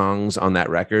rock songs on that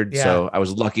record. Yeah. So I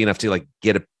was lucky enough to like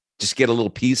get a little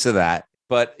piece of that.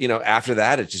 But, after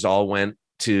that, it just all went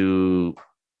to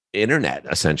internet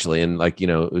essentially. And like,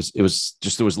 it was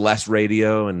just, there was less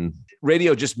radio, and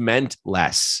radio just meant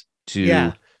less to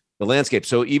the landscape.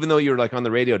 So even though you're like on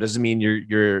the radio, doesn't mean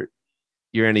you're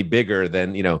any bigger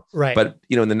than, right. But,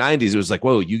 in the 90s, it was like,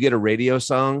 whoa, you get a radio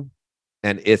song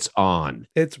and it's on.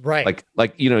 It's right.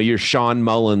 Like, your Sean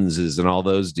Mullinses and all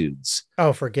those dudes.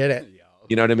 Oh, forget it.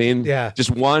 You know what I mean? Yeah.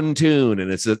 Just one tune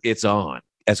and it's on.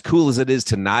 As cool as it is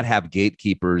to not have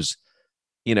gatekeepers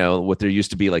what there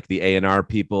used to be like the A&R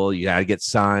people. You got to get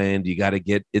signed. You got to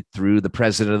get it through the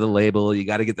president of the label. You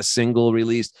got to get the single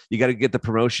released. You got to get the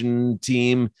promotion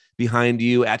team behind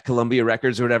you at Columbia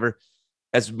Records or whatever.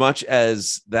 As much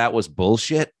as that was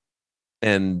bullshit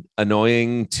and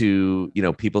annoying to,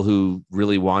 people who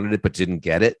really wanted it but didn't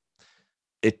get it,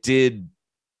 it did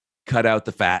cut out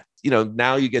the fat.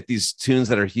 Now you get these tunes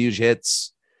that are huge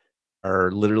hits,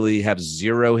 or literally have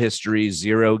zero history,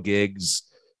 zero gigs,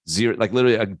 zero, like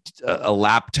literally a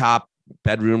laptop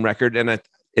bedroom record. And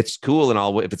it's cool and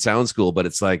all if it sounds cool, but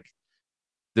it's like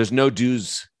there's no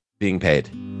dues being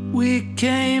paid. We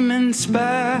came in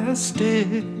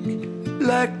spastic,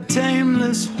 like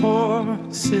tameless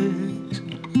horses.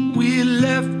 We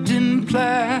left in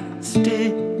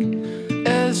plastic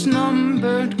as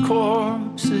numbered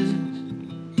corpses.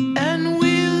 And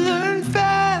we learned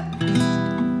fast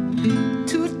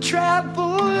to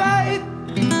travel light.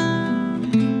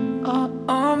 Our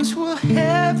arms were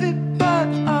heavy, but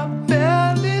our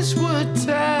bellies were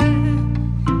tight.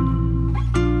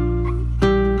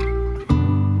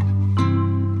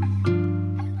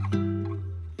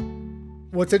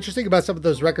 What's interesting about some of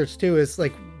those records too is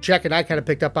like Jack and I kind of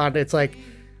picked up on it. It's like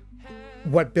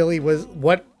what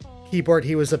keyboard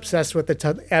he was obsessed with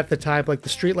at the time, like the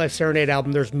Street Life Serenade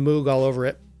album. There's Moog all over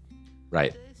it,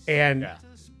 right? And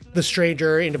The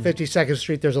Stranger into 52nd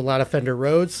Street. There's a lot of Fender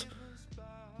Rhodes.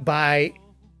 By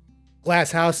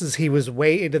Glass Houses, he was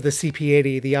way into the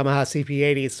CP80, the Yamaha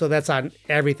CP80. So that's on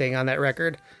everything on that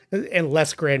record, and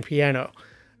less grand piano.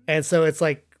 And so it's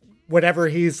like whatever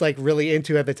he's like really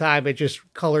into at the time, it just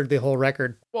colored the whole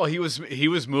record. Well, he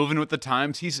was moving with the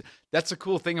times. That's the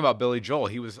cool thing about Billy Joel.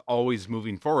 He was always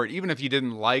moving forward, even if you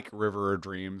didn't like River of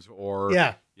Dreams or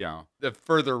the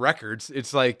further records.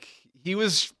 It's like he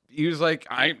was like,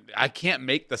 I can't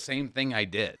make the same thing I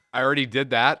did. I already did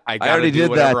that. I already did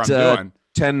whatever I'm doing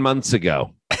 10 months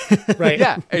ago. Right.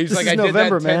 Yeah. He's like, I did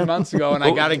that 10 months ago, and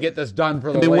I got to get this done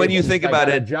for the label. When you think about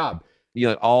it, job.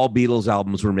 All Beatles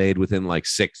albums were made within like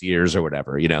 6 years or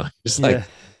whatever, just like,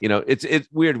 it's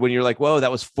weird when you're like, whoa, that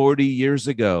was 40 years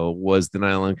ago was the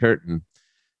Nylon Curtain.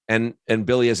 And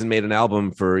Billy hasn't made an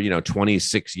album for,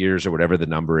 26 years or whatever the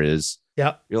number is.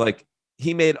 Yeah. You're like,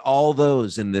 he made all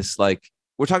those in this, like,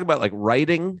 we're talking about like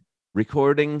writing,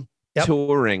 recording,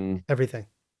 touring, everything,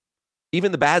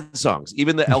 even the bad songs,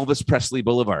 even the Elvis Presley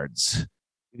Boulevards,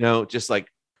 just like,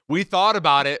 we thought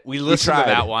about it. We listened to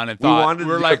that one and thought,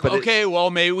 we're like, okay, well,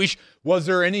 maybe was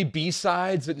there any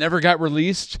B-sides that never got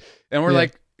released? And we're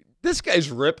like, this guy's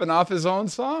ripping off his own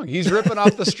song. He's ripping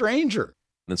off The Stranger.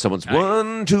 And then someone's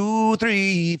 1, 2,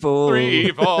 3, 4.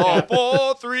 3, 4,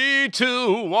 4, 3,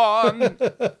 2, 1.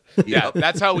 Yeah,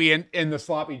 that's how we in the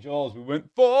Sloppy Joels. We went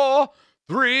 4,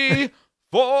 3,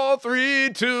 4, 3,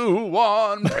 2,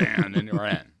 1. And then you're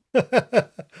in.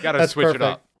 Got to switch it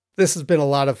up. This has been a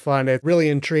lot of fun. It really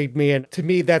intrigued me. And to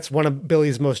me, that's one of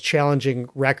Billy's most challenging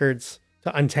records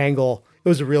to untangle. It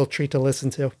was a real treat to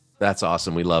listen to. That's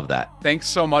awesome. We love that. Thanks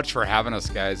so much for having us,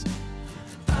 guys.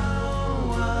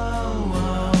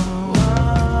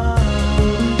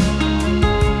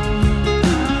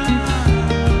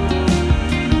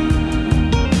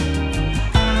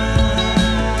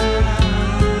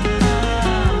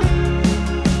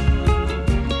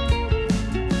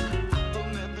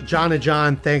 John and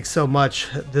John, thanks so much.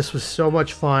 This was so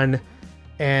much fun,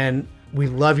 and we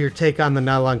love your take on the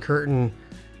Nylon Curtain.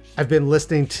 I've been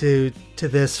listening to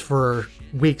this for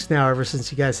weeks now, ever since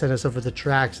you guys sent us over the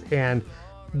tracks, and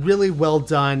really well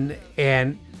done.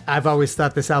 And I've always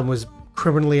thought this album was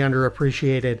criminally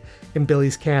underappreciated in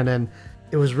Billy's canon.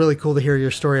 It was really cool to hear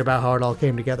your story about how it all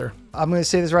came together. I'm going to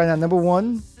say this right now. Number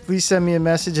one, please send me a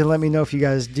message and let me know if you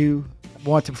guys do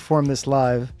want to perform this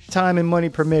live. Time and money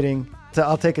permitting. So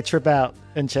I'll take a trip out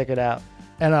and check it out.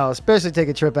 And I'll especially take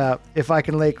a trip out if I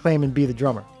can lay claim and be the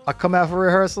drummer. I'll come out for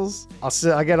rehearsals.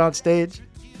 I'll get on stage.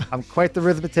 I'm quite the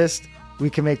rhythmatist. We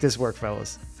can make this work,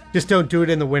 fellas. Just don't do it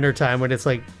in the wintertime when it's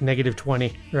like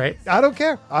 -20, right? I don't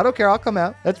care. I'll come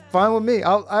out. That's fine with me.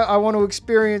 I want to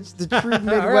experience the true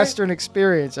Midwestern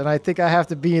experience, and I think I have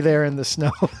to be there in the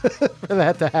snow for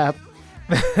that to happen.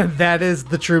 That is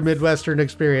the true Midwestern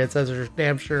experience, that's for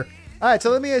damn sure. All right,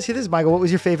 so let me ask you this, Michael. What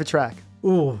was your favorite track?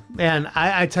 Ooh, man,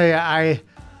 I tell you,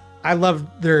 I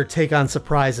loved their take on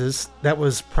Surprises. That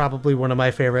was probably one of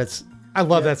my favorites. I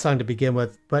love that song to begin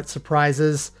with, but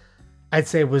Surprises, I'd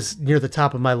say, was near the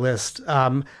top of my list.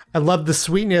 I love the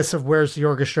sweetness of Where's the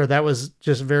Orchestra. That was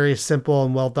just very simple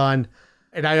and well done.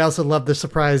 And I also love the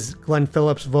surprise Glenn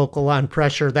Phillips vocal on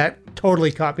Pressure. That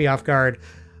totally caught me off guard,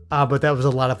 but that was a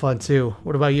lot of fun too.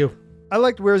 What about you? I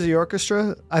liked Where's the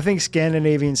Orchestra? I think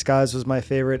Scandinavian Skies was my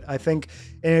favorite. I think,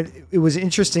 and it was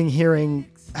interesting hearing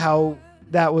how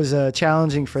that was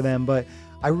challenging for them, but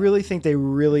I really think they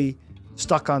really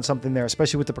stuck on something there,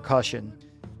 especially with the percussion.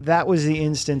 That was the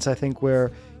instance, I think,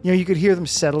 where, you could hear them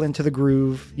settle into the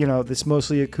groove, this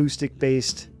mostly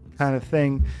acoustic-based kind of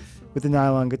thing with the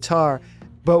nylon guitar.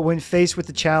 But when faced with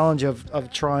the challenge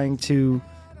of trying to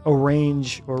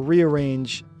arrange or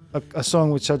rearrange a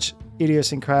song with such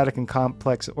idiosyncratic and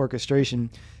complex orchestration,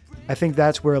 I think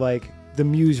that's where the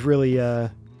Muse really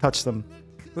touched them.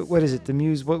 What is it? The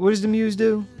Muse? What does the Muse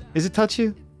do? Is it touch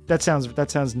you? That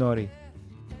sounds naughty.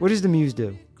 What does the Muse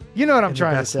do? You know what I'm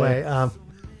trying to say.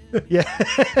 Yeah,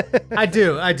 I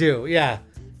do. Yeah,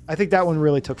 I think that one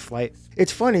really took flight.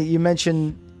 It's funny you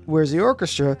mentioned Where's the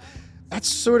Orchestra. That's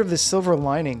sort of the silver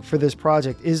lining for this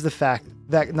project, is the fact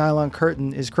that Nylon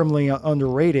Curtain is criminally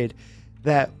underrated,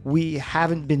 that we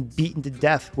haven't been beaten to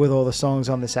death with all the songs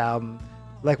on this album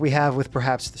like we have with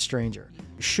perhaps The Stranger.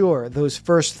 Sure, those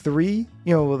first three,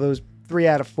 those 3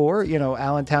 out of 4,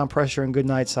 Allentown Pressure and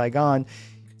Goodnight Saigon,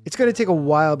 it's going to take a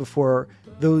while before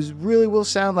those really will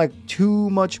sound like too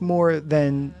much more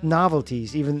than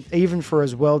novelties, even for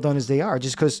as well done as they are,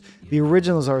 just because the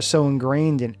originals are so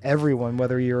ingrained in everyone,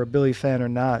 whether you're a Billy fan or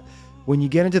not. When you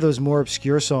get into those more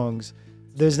obscure songs,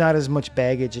 there's not as much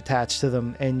baggage attached to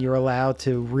them, and you're allowed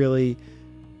to really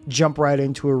jump right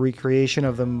into a recreation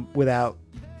of them without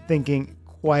thinking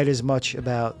quite as much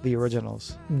about the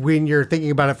originals. When you're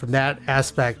thinking about it from that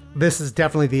aspect, this is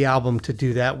definitely the album to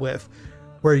do that with,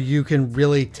 where you can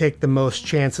really take the most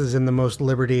chances and the most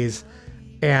liberties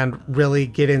and really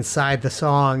get inside the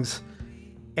songs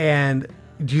and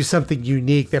do something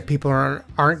unique that people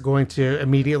aren't going to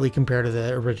immediately compare to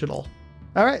the original.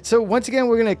 All right, so once again,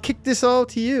 we're going to kick this all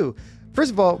to you.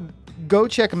 First of all, go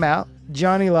check him out,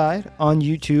 Johnny Lied on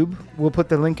YouTube. We'll put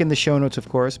the link in the show notes, of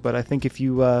course, but I think if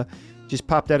you just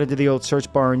pop that into the old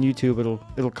search bar on YouTube,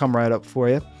 it'll come right up for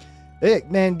you. Hey,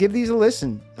 man, give these a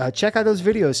listen. Check out those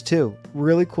videos, too.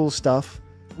 Really cool stuff.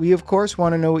 We, of course,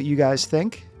 want to know what you guys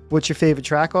think. What's your favorite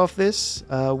track off this?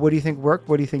 What do you think worked?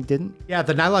 What do you think didn't? Yeah,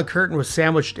 the Nylon Curtain was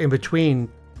sandwiched in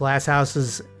between Glass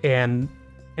Houses and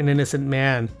An Innocent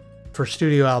Man for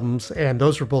studio albums, and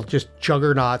those were both just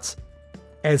juggernauts.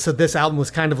 And so this album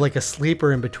was kind of like a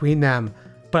sleeper in between them.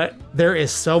 But there is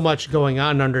so much going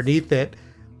on underneath it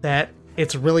that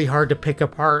it's really hard to pick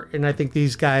apart, and I think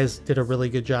these guys did a really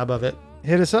good job of it.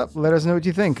 Hit us up. Let us know what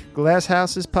you think.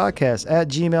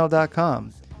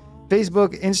 glasshousespodcast@gmail.com.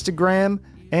 Facebook, Instagram,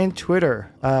 and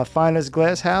Twitter. Find us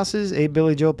Glass Houses, a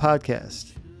Billy Joel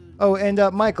podcast. Oh, and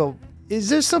Michael, is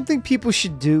there something people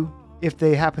should do if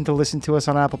they happen to listen to us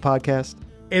on Apple Podcast?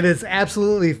 It is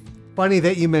absolutely funny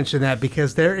that you mentioned that,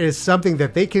 because there is something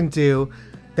that they can do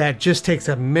that just takes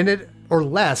a minute or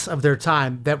less of their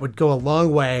time that would go a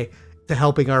long way to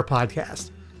helping our podcast.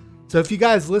 So if you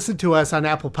guys listen to us on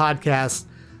Apple Podcasts,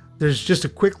 there's just a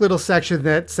quick little section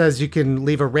that says you can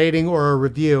leave a rating or a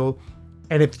review.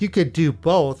 And if you could do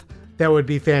both, that would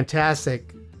be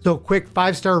fantastic. So a quick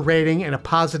 5-star rating and a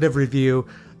positive review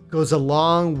goes a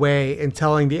long way in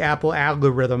telling the Apple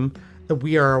algorithm that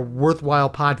we are a worthwhile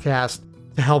podcast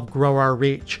to help grow our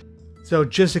reach. So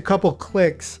just a couple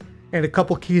clicks and a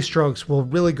couple keystrokes will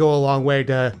really go a long way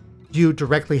to you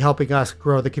directly helping us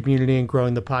grow the community and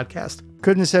growing the podcast.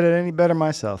 Couldn't have said it any better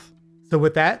myself. So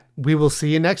with that, we will see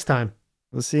you next time.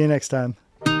 We'll see you next time.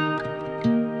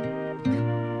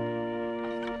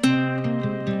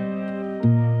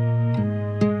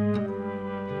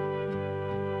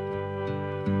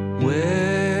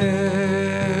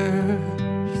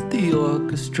 Where's the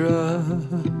orchestra?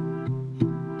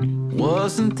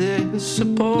 Wasn't this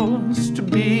supposed to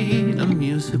be a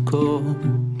musical?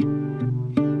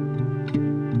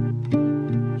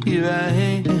 Here I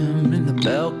am in the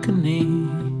balcony.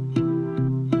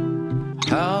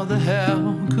 How the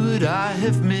hell could I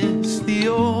have missed the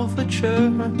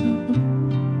overture?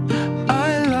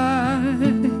 I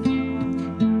like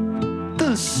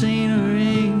the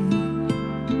scenery,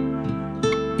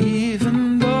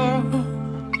 even though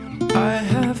I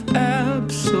have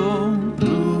absolutely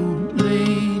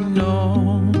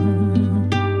no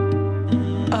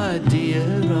idea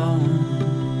at all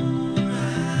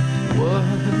what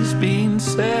is being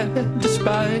said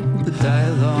despite the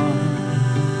dialogue.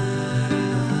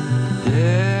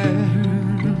 There's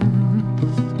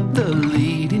the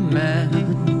leading man,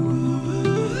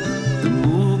 the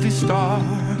movie star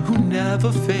who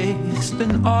never faced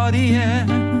an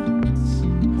audience.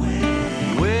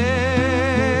 Where's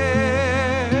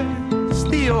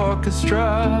the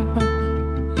orchestra?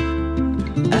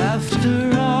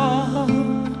 After all,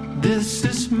 this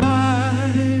is my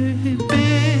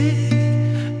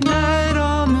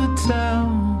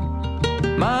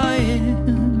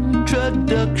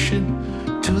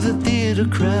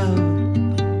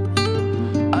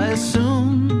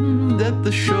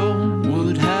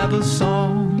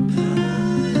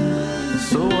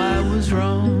So I was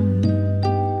wrong,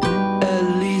 at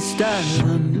least I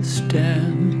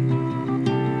understand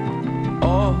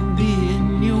all the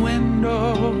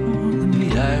innuendo and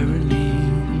the irony,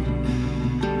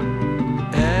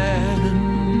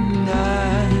 and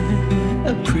I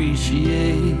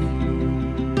appreciate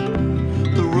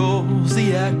the roles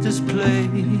the actors play,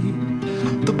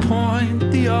 the point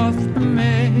the author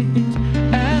made,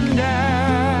 and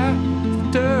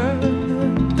after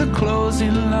the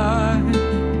closing lines,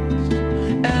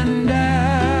 and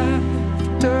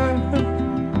after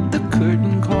the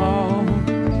curtain calls,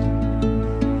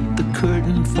 the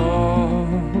curtain falls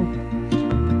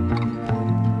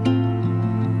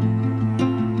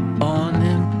on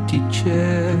empty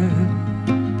chairs.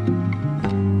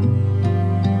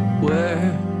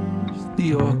 Where's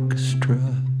the orchestra?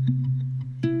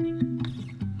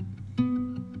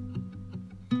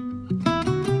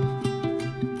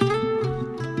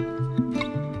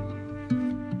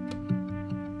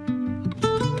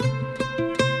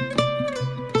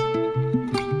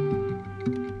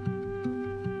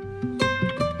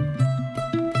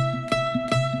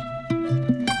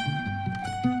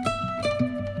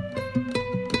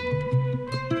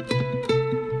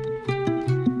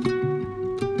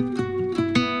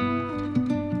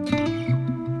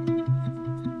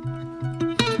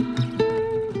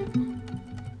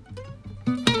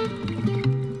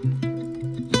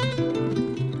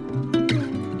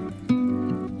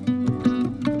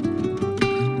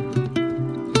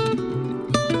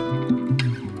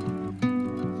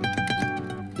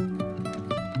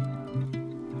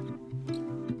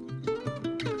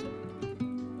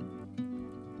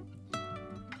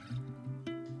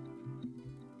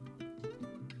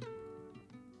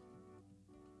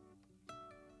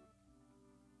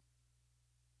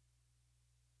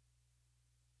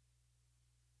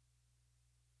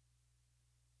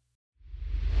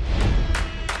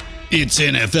 It's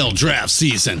NFL draft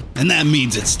season, and that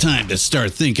means it's time to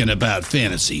start thinking about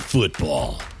fantasy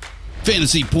football.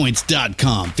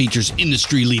 FantasyPoints.com features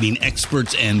industry-leading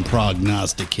experts and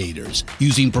prognosticators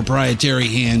using proprietary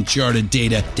hand-charted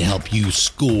data to help you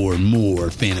score more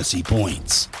fantasy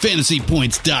points.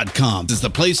 FantasyPoints.com is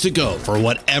the place to go for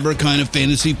whatever kind of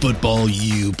fantasy football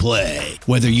you play.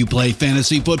 Whether you play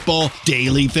fantasy football,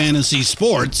 daily fantasy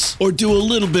sports, or do a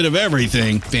little bit of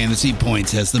everything, Fantasy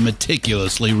Points has the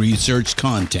meticulously researched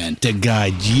content to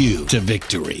guide you to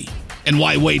victory. And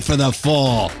why wait for the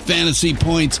fall? Fantasy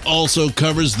Points also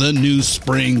covers the new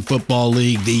spring football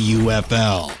league, the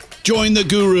UFL. Join the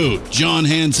guru, John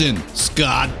Hansen,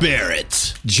 Scott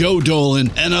Barrett, Joe Dolan,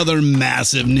 and other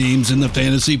massive names in the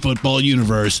fantasy football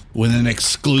universe with an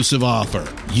exclusive offer.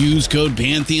 Use code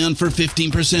Pantheon for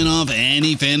 15% off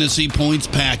any Fantasy Points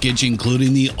package,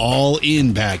 including the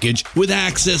all-in package, with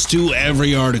access to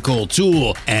every article,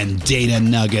 tool, and data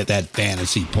nugget that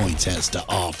Fantasy Points has to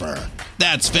offer.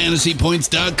 That's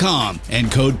FantasyPoints.com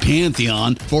and code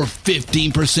Pantheon for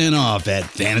 15% off at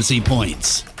Fantasy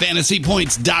Points.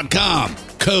 FantasyPoints.com,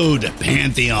 code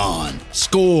Pantheon.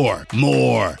 Score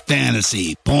more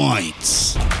fantasy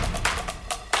points.